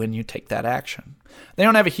cube when you take that action. They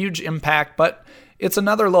don't have a huge impact, but it's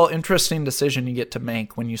another little interesting decision you get to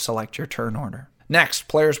make when you select your turn order. Next,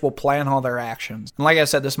 players will plan all their actions. And like I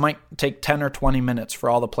said, this might take 10 or 20 minutes for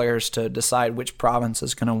all the players to decide which province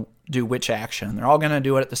is going to do which action. They're all going to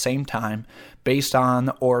do it at the same time based on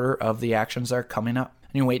the order of the actions that are coming up.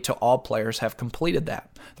 And you wait till all players have completed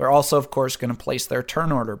that. They're also, of course, going to place their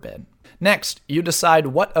turn order bid. Next, you decide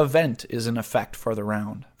what event is in effect for the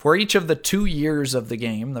round. For each of the 2 years of the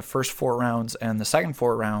game, the first 4 rounds and the second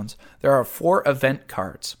 4 rounds, there are 4 event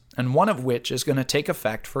cards, and one of which is going to take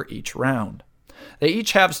effect for each round. They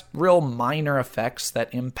each have real minor effects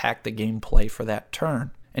that impact the gameplay for that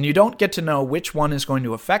turn. And you don't get to know which one is going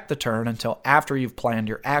to affect the turn until after you've planned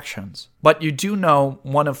your actions. But you do know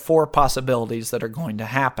one of 4 possibilities that are going to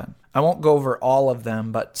happen. I won't go over all of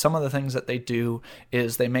them, but some of the things that they do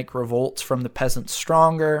is they make revolts from the peasants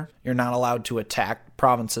stronger. You're not allowed to attack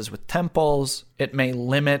provinces with temples. It may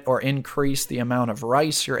limit or increase the amount of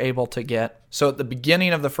rice you're able to get. So at the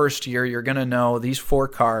beginning of the first year, you're going to know these 4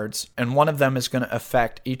 cards, and one of them is going to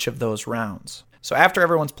affect each of those rounds. So after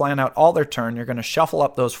everyone's planned out all their turn, you're going to shuffle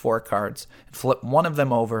up those 4 cards and flip one of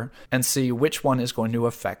them over and see which one is going to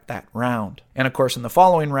affect that round. And of course, in the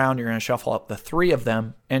following round, you're going to shuffle up the 3 of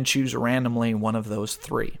them and choose randomly one of those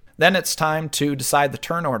 3. Then it's time to decide the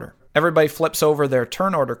turn order. Everybody flips over their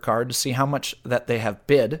turn order card to see how much that they have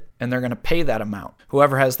bid, and they're going to pay that amount.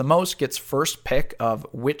 Whoever has the most gets first pick of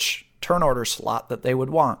which turn order slot that they would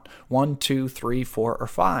want. 1, 2, 3, 4, or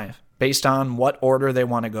 5. Based on what order they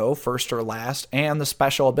want to go, first or last, and the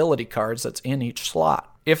special ability cards that's in each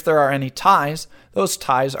slot. If there are any ties, those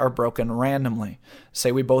ties are broken randomly.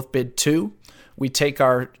 Say we both bid 2, we take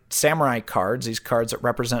our samurai cards, these cards that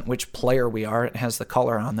represent which player we are, it has the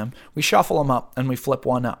color on them, we shuffle them up and we flip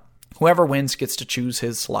one up. Whoever wins gets to choose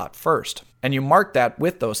his slot first. And you mark that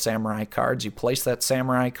with those samurai cards. You place that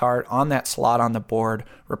samurai card on that slot on the board,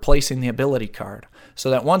 replacing the ability card. So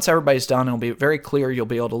that once everybody's done, it'll be very clear. You'll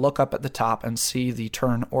be able to look up at the top and see the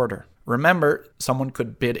turn order. Remember, someone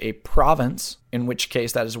could bid a province, in which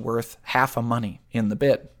case that is worth half a money in the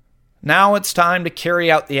bid. Now it's time to carry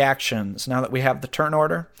out the actions, now that we have the turn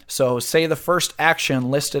order. So say the first action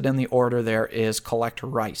listed in the order there is collect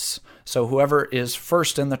rice. So whoever is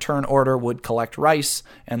first in the turn order would collect rice,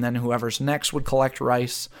 and then whoever's next would collect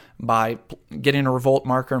rice by getting a revolt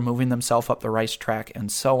marker, moving themselves up the rice track,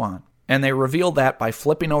 and so on. And they reveal that by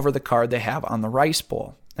flipping over the card they have on the rice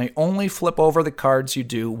bowl. They only flip over the cards you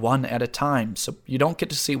do one at a time, so you don't get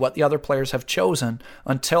to see what the other players have chosen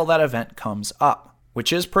until that event comes up,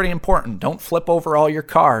 which is pretty important. Don't flip over all your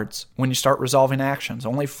cards when you start resolving actions.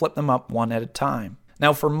 Only flip them up one at a time.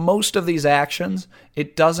 Now, for most of these actions,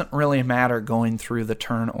 it doesn't really matter going through the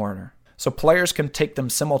turn order. So players can take them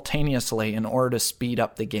simultaneously in order to speed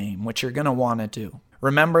up the game, which you're going to want to do.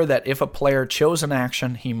 Remember that if a player chose an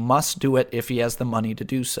action, he must do it if he has the money to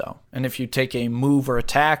do so. And if you take a move or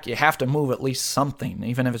attack, you have to move at least something,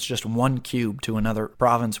 even if it's just one cube to another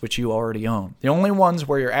province which you already own. The only ones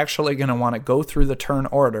where you're actually going to want to go through the turn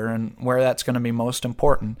order, and where that's going to be most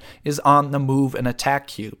important, is on the move and attack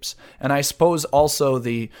cubes. And I suppose also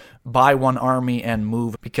the buy one army and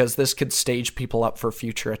move, because this could stage people up for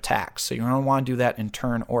future attacks. So you're going to want to do that in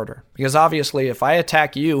turn order. Because obviously if I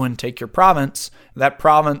attack you and take your province, that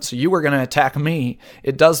province you were going to attack me,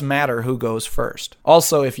 it does matter who goes first.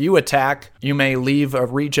 Also, if you attack, you may leave a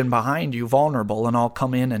region behind you vulnerable, and I'll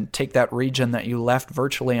come in and take that region that you left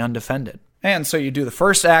virtually undefended. And so you do the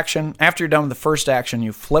first action. After you're done with the first action,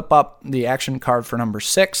 you flip up the action card for number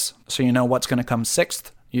 6, so you know what's going to come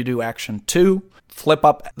 6th. You do action 2. Flip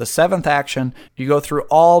up the 7th action. You go through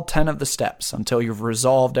all 10 of the steps until you've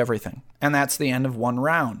resolved everything. And that's the end of one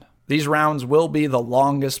round. These rounds will be the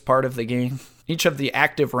longest part of the game. Each of the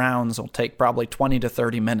active rounds will take probably 20 to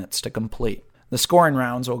 30 minutes to complete. The scoring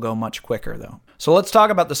rounds will go much quicker though. So let's talk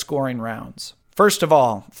about the scoring rounds. First of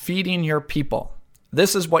all, feeding your people.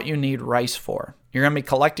 This is what you need rice for. You're going to be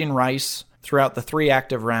collecting rice throughout the 3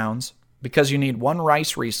 active rounds because you need 1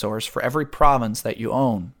 rice resource for every province that you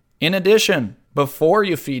own. In addition, before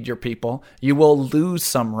you feed your people, you will lose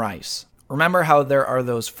some rice. Remember how there are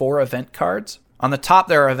those 4 event cards? On the top,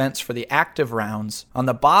 there are events for the active rounds. On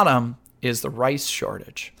the bottom is the rice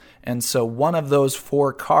shortage. And so one of those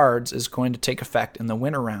 4 cards is going to take effect in the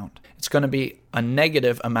winter round. It's going to be a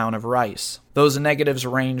negative amount of rice. Those negatives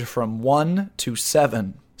range from 1 to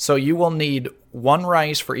 7. So you will need 1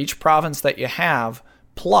 rice for each province that you have,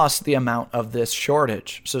 plus the amount of this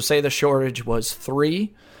shortage. So say the shortage was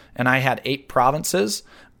 3, and I had 8 provinces,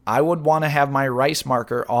 I would want to have my rice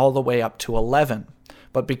marker all the way up to 11.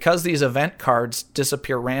 But because these event cards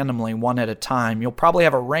disappear randomly one at a time, you'll probably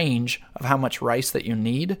have a range of how much rice that you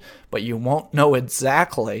need, but you won't know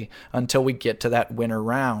exactly until we get to that winter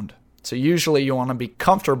round. So usually you want to be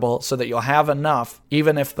comfortable so that you'll have enough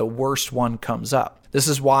even if the worst one comes up. This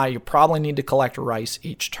is why you probably need to collect rice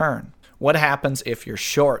each turn. What happens if you're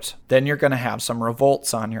short? Then you're going to have some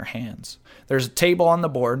revolts on your hands. There's a table on the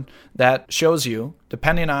board that shows you,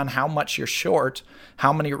 depending on how much you're short,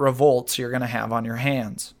 how many revolts you're going to have on your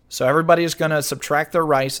hands. So everybody is going to subtract their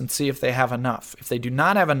rice and see if they have enough. If they do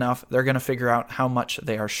not have enough, they're going to figure out how much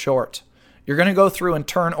they are short. You're going to go through in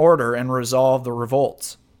turn order and resolve the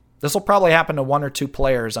revolts. This will probably happen to 1 or 2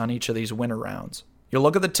 players on each of these winter rounds. You'll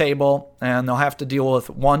look at the table, and they'll have to deal with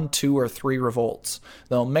 1, 2, or 3 revolts.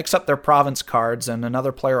 They'll mix up their province cards, and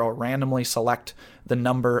another player will randomly select the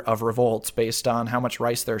number of revolts based on how much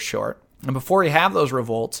rice they're short. And before you have those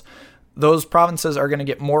revolts, those provinces are going to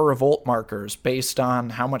get more revolt markers based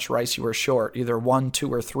on how much rice you were short, either 1,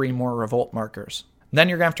 2, or 3 more revolt markers. Then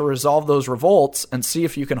you're going to have to resolve those revolts and see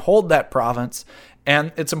if you can hold that province.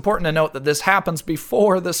 And it's important to note that this happens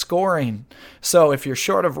before the scoring. So if you're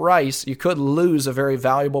short of rice, you could lose a very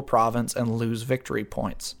valuable province and lose victory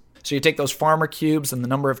points. So you take those farmer cubes and the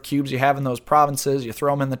number of cubes you have in those provinces, you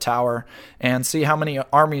throw them in the tower, and see how many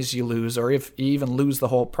armies you lose, or if you even lose the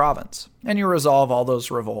whole province. And you resolve all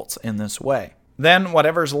those revolts in this way. Then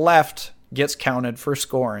whatever's left gets counted for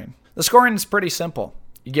scoring. The scoring is pretty simple.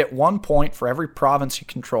 You get 1 point for every province you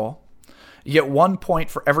control. You get 1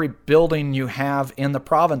 point for every building you have in the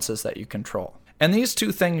provinces that you control. And these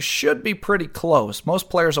 2 things should be pretty close.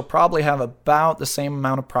 Most players will probably have about the same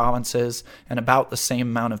amount of provinces and about the same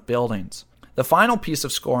amount of buildings. The final piece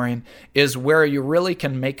of scoring is where you really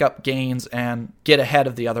can make up gains and get ahead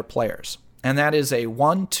of the other players. And that is a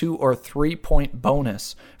 1, 2, or 3 point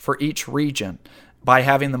bonus for each region by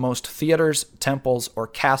having the most theaters, temples, or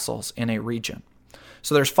castles in a region.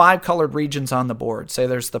 So there's 5 colored regions on the board. Say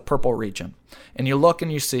there's the purple region. And you look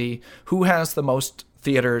and you see who has the most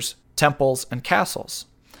theaters, temples, and castles.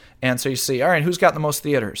 And so you see, all right, who's got the most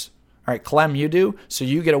theaters? All right, Clem, you do, so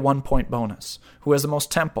you get a 1-point bonus. Who has the most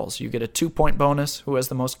temples? You get a 2-point bonus. Who has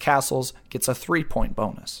the most castles gets a 3-point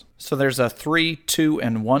bonus. So there's a 3, 2,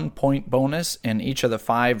 and 1-point bonus in each of the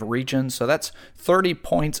 5 regions, so that's 30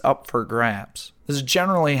 points up for grabs. This is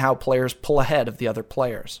generally how players pull ahead of the other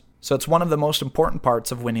players. So it's one of the most important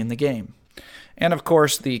parts of winning the game. And of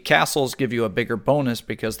course, the castles give you a bigger bonus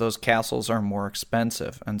because those castles are more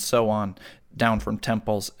expensive, and so on, down from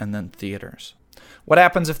temples and then theaters. What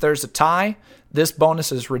happens if there's a tie? This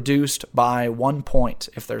bonus is reduced by 1 point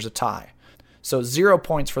if there's a tie. So 0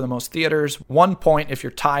 points for the most theaters, 1 point if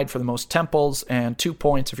you're tied for the most temples, and 2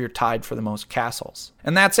 points if you're tied for the most castles.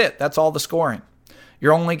 And that's it. That's all the scoring.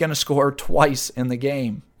 You're only going to score twice in the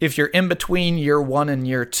game. If you're in between year 1 and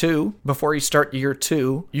year 2, before you start year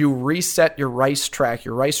 2, you reset your rice track.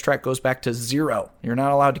 Your rice track goes back to 0. You're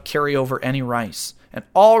not allowed to carry over any rice. And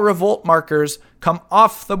all revolt markers come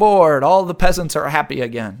off the board. All the peasants are happy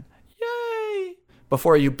again. Yay!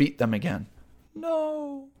 Before you beat them again.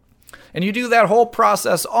 No. And you do that whole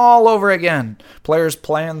process all over again. Players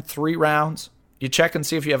plan 3 rounds. You check and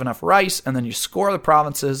see if you have enough rice, and then you score the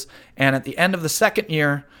provinces. And at the end of the second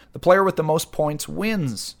year, the player with the most points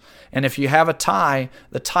wins. And if you have a tie,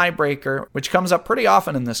 the tiebreaker, which comes up pretty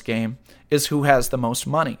often in this game, is who has the most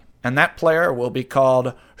money. And that player will be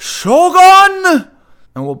called Shogun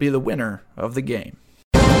and will be the winner of the game.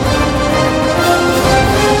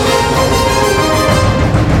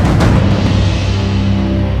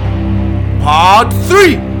 Part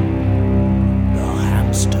 3. The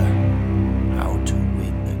Hamster. How to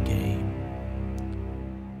win the game.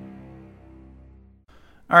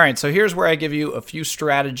 All right, so here's where I give you a few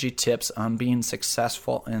strategy tips on being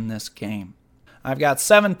successful in this game. I've got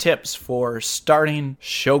 7 tips for starting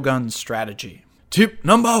Shogun strategy. Tip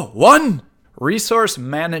number 1. Resource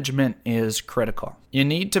management is critical. You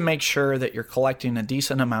need to make sure that you're collecting a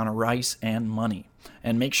decent amount of rice and money,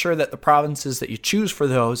 and make sure that the provinces that you choose for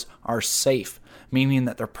those are safe, meaning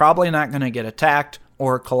that they're probably not going to get attacked,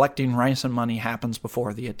 or collecting rice and money happens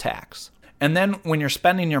before the attacks. And then when you're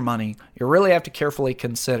spending your money, you really have to carefully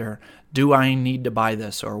consider, do I need to buy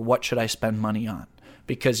this, or what should I spend money on?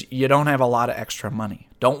 Because you don't have a lot of extra money.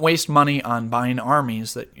 Don't waste money on buying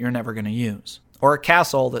armies that you're never going to use, or a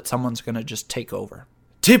castle that someone's going to just take over.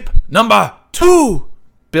 Tip number 2.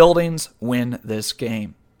 Buildings win this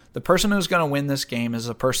game. The person who's going to win this game is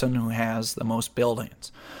the person who has the most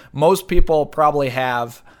buildings. Most people probably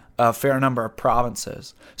have a fair number of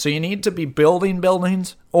provinces. So you need to be building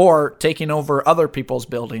buildings or taking over other people's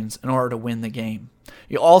buildings in order to win the game.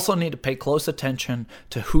 You also need to pay close attention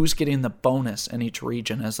to who's getting the bonus in each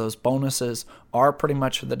region, as those bonuses are pretty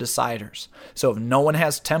much the deciders. So if no one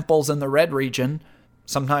has temples in the red region,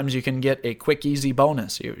 sometimes you can get a quick, easy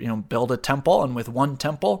bonus. You build a temple, and with 1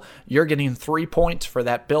 temple, you're getting 3 points for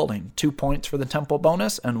that building, 2 points for the temple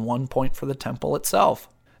bonus, and 1 point for the temple itself.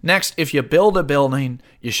 Next, if you build a building,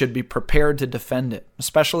 you should be prepared to defend it,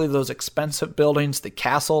 especially those expensive buildings, the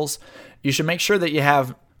castles. You should make sure that you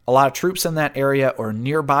have a lot of troops in that area or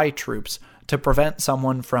nearby troops to prevent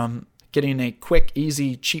someone from getting a quick,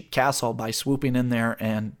 easy, cheap castle by swooping in there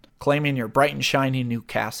and claiming your bright and shiny new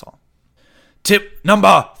castle. Tip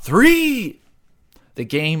number 3. The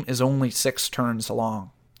game is only 6 turns long.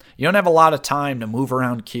 You don't have a lot of time to move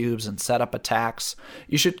around cubes and set up attacks.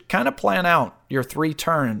 You should kind of plan out your 3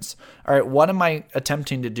 turns. All right, what am I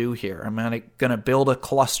attempting to do here? Am I going to build a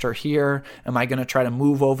cluster here? Am I going to try to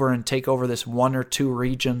move over and take over this 1 or 2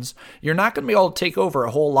 regions? You're not going to be able to take over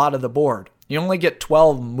a whole lot of the board. You only get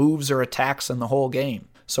 12 moves or attacks in the whole game.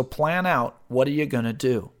 So plan out, what are you going to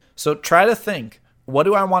do? So try to think, what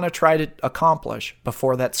do I want to try to accomplish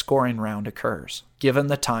before that scoring round occurs, given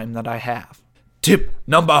the time that I have? Tip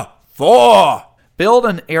number 4. Build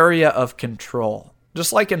an area of control.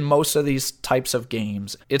 Just like in most of these types of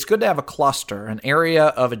games, it's good to have a cluster, an area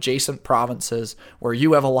of adjacent provinces where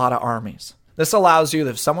you have a lot of armies. This allows you that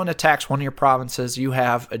if someone attacks one of your provinces, you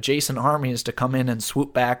have adjacent armies to come in and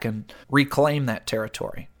swoop back and reclaim that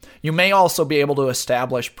territory. You may also be able to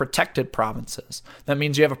establish protected provinces. That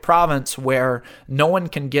means you have a province where no one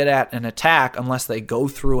can get at an attack unless they go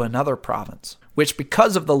through another province, which,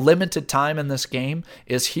 because of the limited time in this game,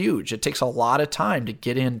 is huge. It takes a lot of time to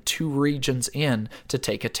get in 2 regions in to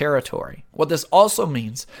take a territory. What this also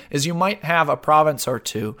means is you might have a province or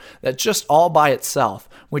 2 that's just all by itself,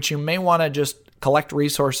 which you may want to just collect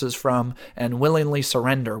resources from and willingly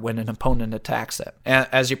surrender when an opponent attacks it,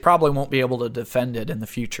 as you probably won't be able to defend it in the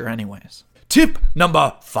future anyways. Tip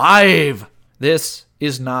number 5. This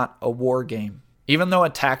is not a war game. Even though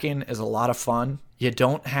attacking is a lot of fun, you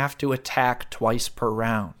don't have to attack twice per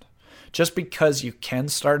round. Just because you can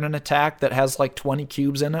start an attack that has like 20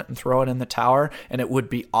 cubes in it and throw it in the tower, and it would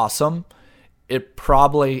be awesome, it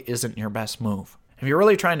probably isn't your best move. If you're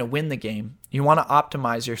really trying to win the game, you want to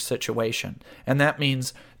optimize your situation. And that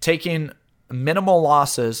means taking minimal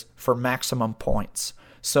losses for maximum points.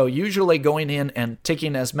 So usually going in and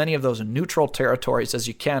taking as many of those neutral territories as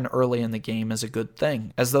you can early in the game is a good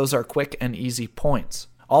thing, as those are quick and easy points.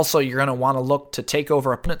 Also, you're going to want to look to take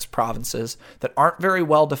over opponents' provinces that aren't very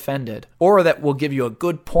well defended, or that will give you a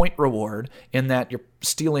good point reward in that you're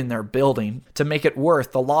stealing their building to make it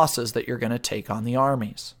worth the losses that you're going to take on the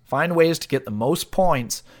armies. Find ways to get the most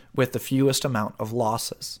points with the fewest amount of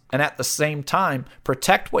losses. And at the same time,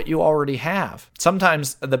 protect what you already have.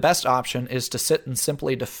 Sometimes the best option is to sit and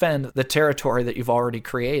simply defend the territory that you've already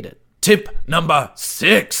created. Tip number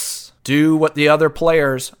 6. Do what the other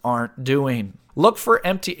players aren't doing. Look for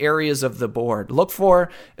empty areas of the board. Look for,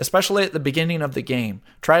 especially at the beginning of the game,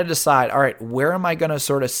 try to decide, all right, where am I going to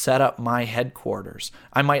sort of set up my headquarters?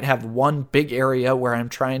 I might have one big area where I'm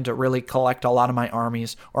trying to really collect a lot of my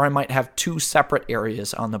armies, or I might have 2 separate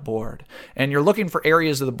areas on the board. And you're looking for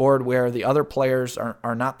areas of the board where the other players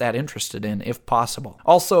are not that interested in, if possible.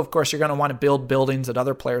 Also, of course, you're going to want to build buildings that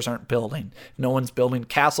other players aren't building. If no one's building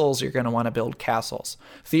castles, you're going to want to build castles.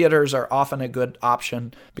 Theaters are often a good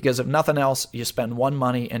option because if nothing else, you spend 1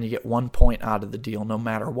 money and you get 1 point out of the deal no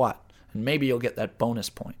matter what. And maybe you'll get that bonus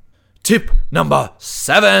point. Tip number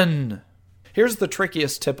 7. Here's the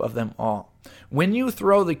trickiest tip of them all. When you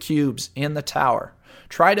throw the cubes in the tower,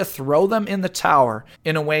 try to throw them in the tower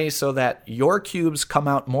in a way so that your cubes come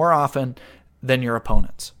out more often than your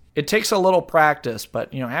opponent's. It takes a little practice,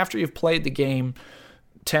 but after you've played the game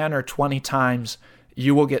 10 or 20 times,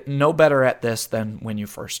 you will get no better at this than when you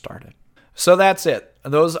first started. So that's it.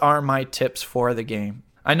 Those are my tips for the game.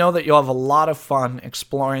 I know that you'll have a lot of fun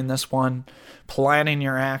exploring this one, planning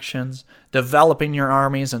your actions, developing your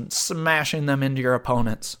armies, and smashing them into your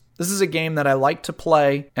opponents. This is a game that I like to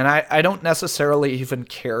play, and I don't necessarily even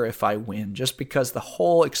care if I win, just because the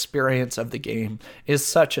whole experience of the game is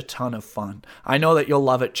such a ton of fun. I know that you'll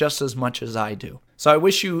love it just as much as I do. So I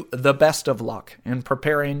wish you the best of luck in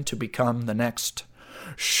preparing to become the next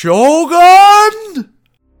Shogun!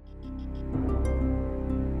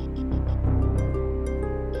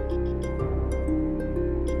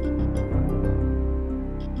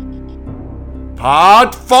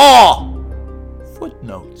 Part 4!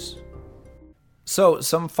 Footnotes. So,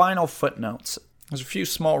 some final footnotes. There's a few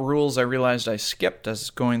small rules I realized I skipped as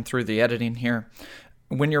going through the editing here.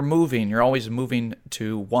 When you're moving, you're always moving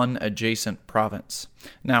to one adjacent province.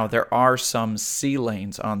 Now, there are some sea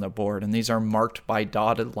lanes on the board, and these are marked by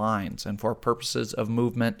dotted lines. And for purposes of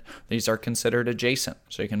movement, these are considered adjacent,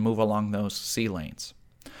 so you can move along those sea lanes.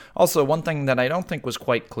 Also, one thing that I don't think was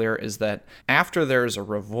quite clear is that after there's a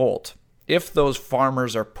revolt, if those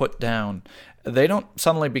farmers are put down, they don't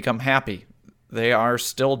suddenly become happy. They are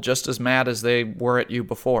still just as mad as they were at you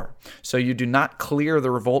before. So you do not clear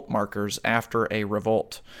the revolt markers after a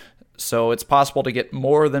revolt. So it's possible to get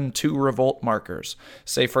more than 2 revolt markers.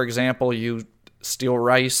 Say, for example, you steal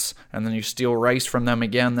rice, and then you steal rice from them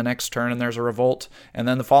again the next turn, and there's a revolt. And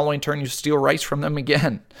then the following turn, you steal rice from them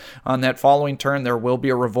again. On that following turn, there will be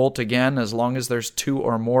a revolt again, as long as there's 2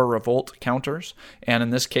 or more revolt counters. And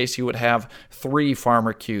in this case, you would have 3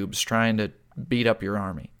 farmer cubes trying to beat up your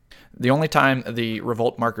army. The only time the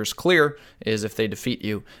revolt markers clear is if they defeat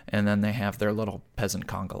you, and then they have their little peasant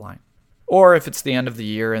conga line. Or if it's the end of the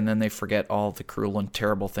year, and then they forget all the cruel and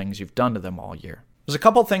terrible things you've done to them all year. There's a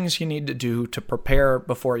couple things you need to do to prepare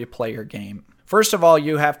before you play your game. First of all,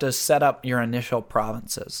 you have to set up your initial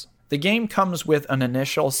provinces. The game comes with an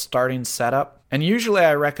initial starting setup, and usually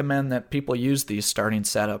I recommend that people use these starting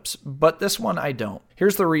setups, but this one I don't.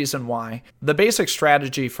 Here's the reason why. The basic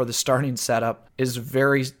strategy for the starting setup is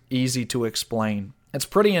very easy to explain. It's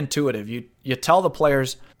pretty intuitive. You tell the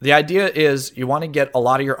players, the idea is you want to get a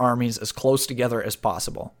lot of your armies as close together as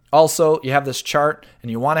possible. Also, you have this chart, and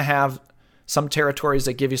you want to have some territories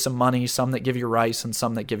that give you some money, some that give you rice, and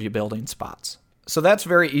some that give you building spots. So that's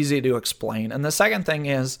very easy to explain. And the second thing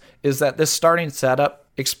is that this starting setup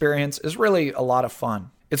experience is really a lot of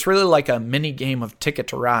fun. It's really like a mini game of Ticket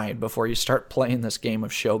to Ride before you start playing this game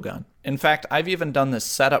of Shogun. In fact, I've even done this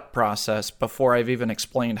setup process before I've even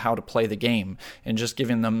explained how to play the game and just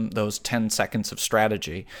giving them those 10 seconds of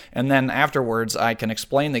strategy. And then afterwards, I can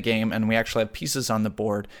explain the game and we actually have pieces on the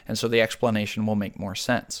board, and so the explanation will make more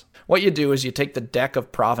sense. What you do is you take the deck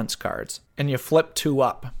of province cards and you flip 2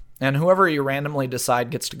 up. and whoever you randomly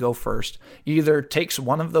decide gets to go first either takes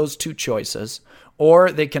one of those two choices,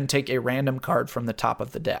 or they can take a random card from the top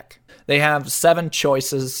of the deck. They have 7,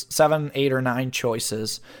 8, or 9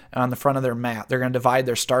 choices on the front of their map. They're going to divide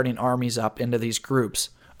their starting armies up into these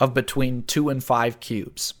groups of between 2 and 5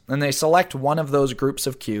 cubes. And they select one of those groups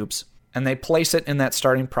of cubes, and they place it in that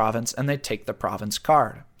starting province, and they take the province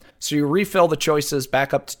card. So you refill the choices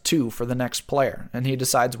back up to 2 for the next player, and he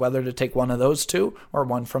decides whether to take one of those 2 or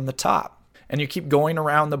one from the top. And you keep going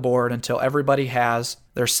around the board until everybody has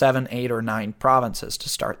their 7, 8, or 9 provinces to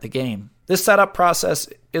start the game. This setup process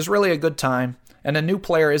is really a good time, and a new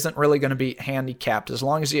player isn't really going to be handicapped. As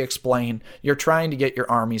long as you explain you're trying to get your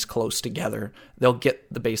armies close together, they'll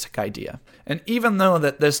get the basic idea. And even though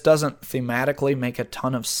that this doesn't thematically make a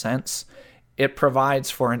ton of sense, it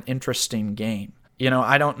provides for an interesting game.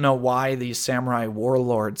 I don't know why these samurai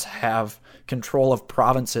warlords have control of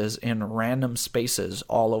provinces in random spaces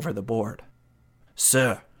all over the board.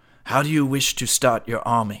 Sir, how do you wish to start your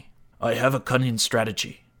army? I have a cunning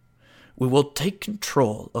strategy. We will take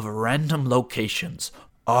control of random locations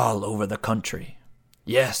all over the country.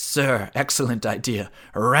 Yes, sir, excellent idea.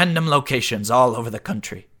 Random locations all over the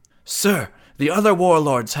country. Sir, the other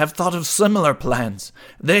warlords have thought of similar plans.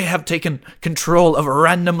 They have taken control of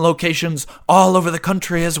random locations all over the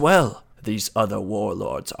country as well. These other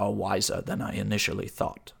warlords are wiser than I initially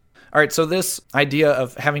thought. All right, so this idea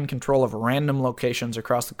of having control of random locations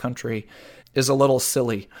across the country is a little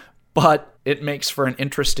silly, but it makes for an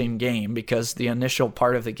interesting game because the initial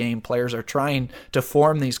part of the game, players are trying to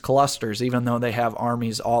form these clusters even though they have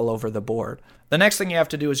armies all over the board. The next thing you have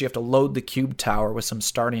to do is you have to load the cube tower with some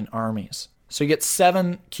starting armies. So you get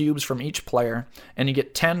 7 cubes from each player, and you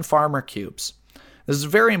get 10 farmer cubes. This is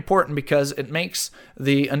very important because it makes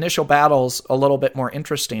the initial battles a little bit more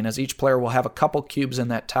interesting, as each player will have a couple cubes in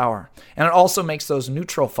that tower. And it also makes those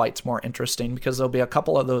neutral fights more interesting because there'll be a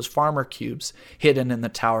couple of those farmer cubes hidden in the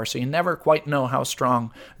tower, so you never quite know how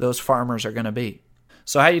strong those farmers are going to be.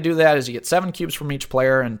 So how you do that is you get 7 cubes from each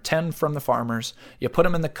player and 10 from the farmers. You put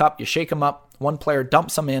them in the cup, you shake them up, one player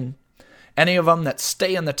dumps them in. Any of them that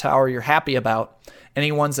stay in the tower you're happy about.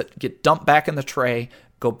 Any ones that get dumped back in the tray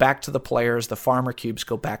go back to the players. The farmer cubes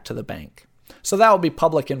go back to the bank. So that will be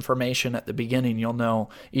public information at the beginning. You'll know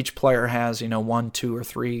each player has, 1, 2, or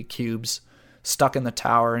 3 cubes stuck in the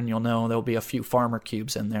tower, and you'll know there'll be a few farmer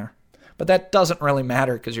cubes in there. But that doesn't really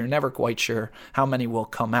matter because you're never quite sure how many will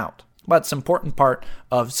come out. But it's an important part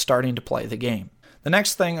of starting to play the game. The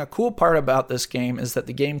next thing, a cool part about this game is that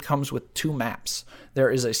the game comes with 2 maps.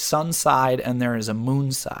 There is a sun side and there is a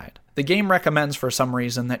moon side. The game recommends for some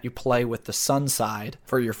reason that you play with the sun side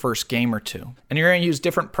for your first game or 2. And you're going to use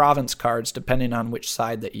different province cards depending on which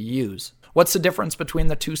side that you use. What's the difference between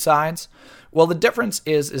the 2 sides? Well, the difference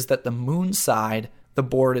is that the moon side, the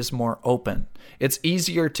board is more open. It's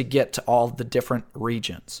easier to get to all the different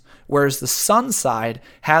regions. Whereas the sun side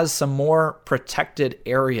has some more protected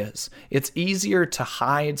areas. It's easier to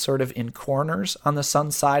hide sort of in corners on the sun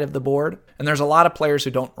side of the board. And there's a lot of players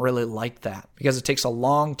who don't really like that because it takes a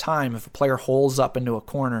long time if a player holes up into a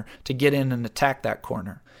corner to get in and attack that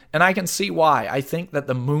corner. And I can see why. I think that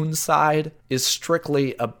the moon side is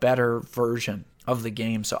strictly a better version of the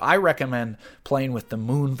game. So I recommend playing with the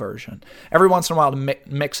moon version. Every once in a while to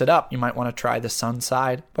mix it up, you might want to try the sun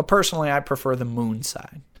side, but personally I prefer the moon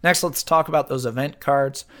side. Next, let's talk about those event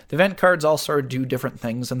cards. The event cards also do different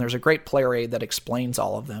things, and there's a great player aid that explains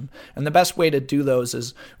all of them. And the best way to do those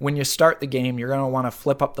is when you start the game, you're going to want to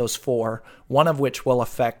flip up those 4, one of which will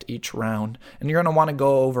affect each round. And you're going to want to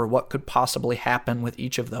go over what could possibly happen with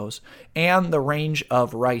each of those and the range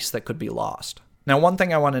of rice that could be lost. Now, one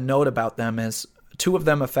thing I want to note about them is 2 of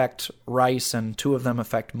them affect rice and 2 of them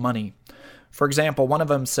affect money. For example, one of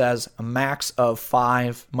them says a max of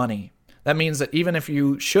 5 money. That means that even if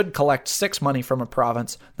you should collect 6 money from a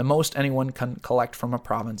province, the most anyone can collect from a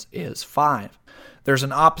province is 5. There's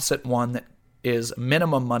an opposite one that is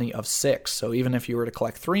minimum money of 6. So even if you were to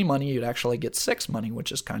collect 3 money, you'd actually get 6 money,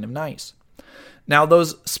 which is kind of nice. Now,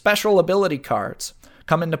 those special ability cards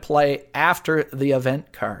come into play after the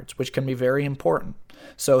event cards, which can be very important.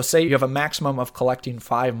 So say you have a maximum of collecting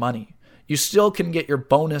 5 money. You still can get your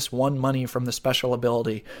bonus 1 money from the special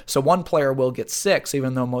ability. So one player will get 6,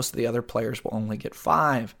 even though most of the other players will only get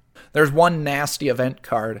 5. There's one nasty event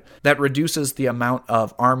card that reduces the amount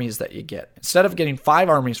of armies that you get. Instead of getting 5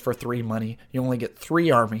 armies for 3 money, you only get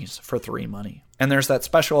 3 armies for 3 money. And there's that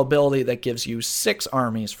special ability that gives you 6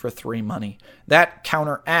 armies for 3 money. That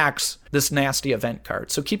counteracts this nasty event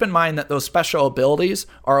card. So keep in mind that those special abilities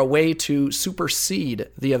are a way to supersede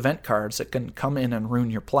the event cards that can come in and ruin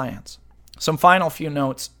your plans. Some final few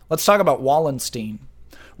notes. Let's talk about Wallenstein.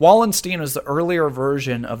 Wallenstein is the earlier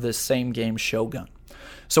version of this same game, Shogun.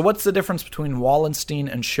 So what's the difference between Wallenstein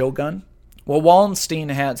and Shogun? Well, Wallenstein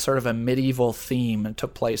had sort of a medieval theme and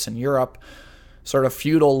took place in Europe, sort of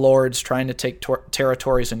feudal lords trying to take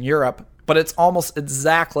territories in Europe, but it's almost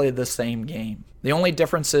exactly the same game. The only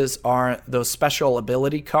differences are those special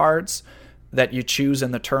ability cards that you choose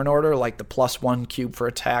in the turn order, like the +1 cube for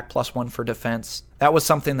attack, +1 for defense. That was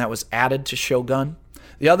something that was added to Shogun.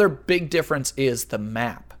 The other big difference is the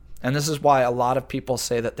map, and this is why a lot of people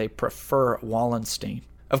say that they prefer Wallenstein.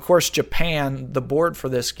 Of course, Japan, the board for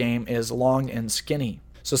this game is long and skinny.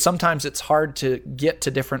 So sometimes it's hard to get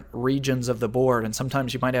to different regions of the board, and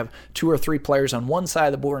sometimes you might have 2 or 3 players on one side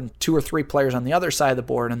of the board and 2 or 3 players on the other side of the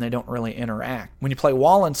board, and they don't really interact. When you play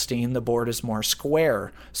Wallenstein, the board is more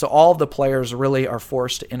square, so all of the players really are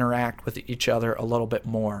forced to interact with each other a little bit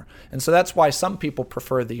more. And so that's why some people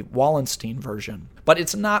prefer the Wallenstein version. But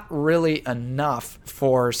it's not really enough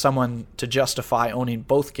for someone to justify owning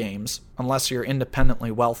both games unless you're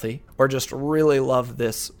independently wealthy or just really love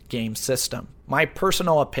this game system. My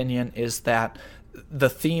personal opinion is that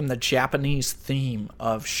the Japanese theme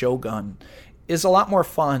of Shogun is a lot more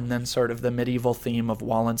fun than sort of the medieval theme of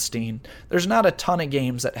Wallenstein. There's not a ton of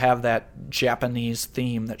games that have that Japanese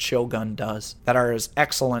theme that Shogun does that are as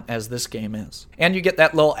excellent as this game is. And you get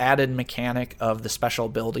that little added mechanic of the special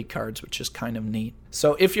ability cards, which is kind of neat.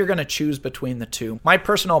 So if you're going to choose between the two, my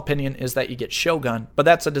personal opinion is that you get Shogun, but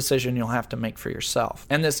that's a decision you'll have to make for yourself.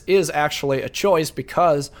 And this is actually a choice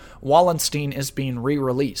because Wallenstein is being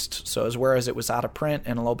re-released. So whereas it was out of print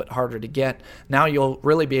and a little bit harder to get, now you'll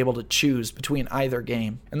really be able to choose between either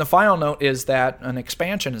game. And the final note is that an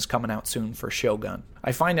expansion is coming out soon for Shogun.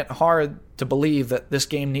 I find it hard to believe that this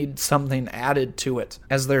game needs something added to it,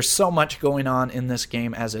 as there's so much going on in this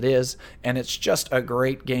game as it is, and it's just a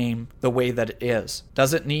great game the way that it is.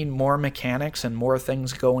 Does it need more mechanics and more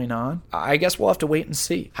things going on? I guess we'll have to wait and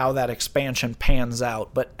see how that expansion pans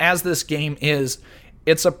out, but as this game is,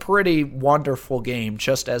 it's a pretty wonderful game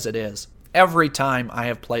just as it is. Every time I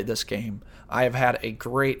have played this game, I have had a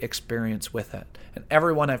great experience with it, and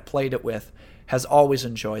everyone I've played it with has always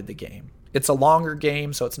enjoyed the game. It's a longer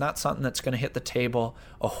game, so it's not something that's going to hit the table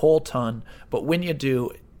a whole ton, but when you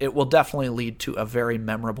do, it will definitely lead to a very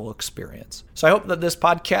memorable experience. So I hope that this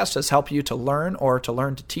podcast has helped you to learn or to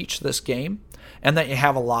learn to teach this game, and that you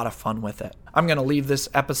have a lot of fun with it. I'm going to leave this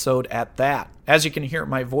episode at that. As you can hear,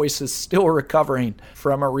 my voice is still recovering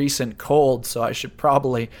from a recent cold, so I should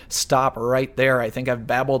probably stop right there. I think I've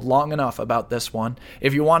babbled long enough about this one.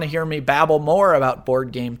 If you want to hear me babble more about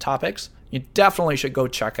board game topics, you definitely should go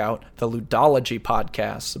check out the Ludology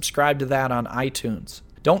podcast. Subscribe to that on iTunes.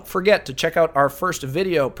 Don't forget to check out our first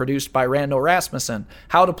video produced by Randall Rasmussen,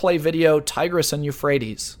 How to Play Video Tigris and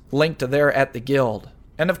Euphrates, linked there at the Guild.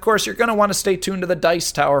 And of course, you're going to want to stay tuned to the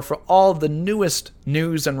Dice Tower for all the newest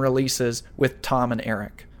news and releases with Tom and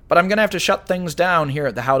Eric. But I'm going to have to shut things down here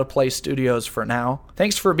at the How to Play Studios for now.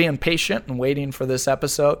 Thanks for being patient and waiting for this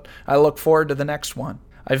episode. I look forward to the next one.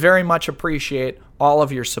 I very much appreciate all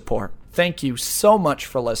of your support. Thank you so much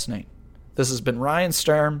for listening. This has been Ryan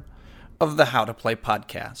Sturm of the How to Play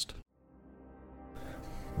podcast.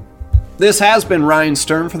 This has been Ryan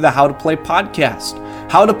Sturm for the How to Play podcast.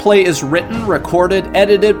 How to Play is written, recorded,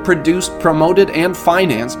 edited, produced, promoted, and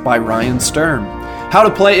financed by Ryan Sturm. How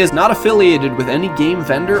to Play is not affiliated with any game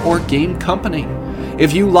vendor or game company.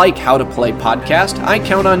 If you like How to Play podcast, I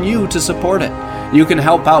count on you to support it. You can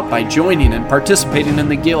help out by joining and participating in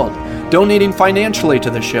the Guild, donating financially to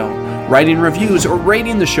the show, writing reviews or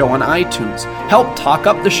rating the show on iTunes. Help talk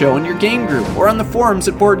up the show in your game group or on the forums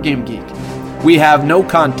at Board Game Geek. We have no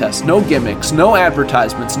contests, no gimmicks, no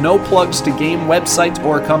advertisements, no plugs to game websites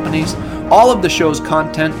or companies. All of the show's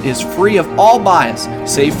content is free of all bias,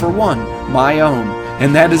 save for one, my own,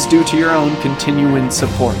 and that is due to your own continuing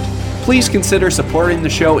support. Please consider supporting the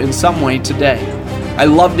show in some way today. I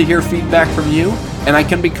love to hear feedback from you, and I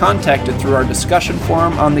can be contacted through our discussion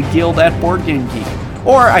forum on the Guild at Board Game Geek,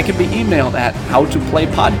 or I can be emailed at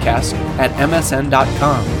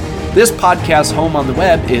howtoplaypodcast@msn.com. This podcast's home on the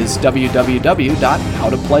web is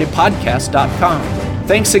www.howtoplaypodcast.com.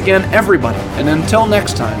 Thanks again, everybody, and until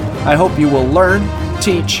next time, I hope you will learn,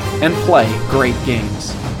 teach, and play great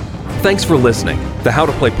games. Thanks for listening. The How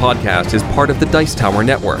to Play podcast is part of the Dice Tower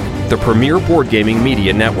Network, the premier board gaming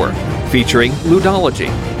media network, featuring Ludology,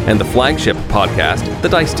 and the flagship podcast, The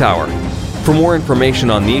Dice Tower. For more information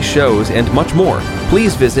on these shows and much more,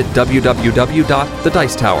 please visit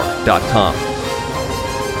www.thedicetower.com.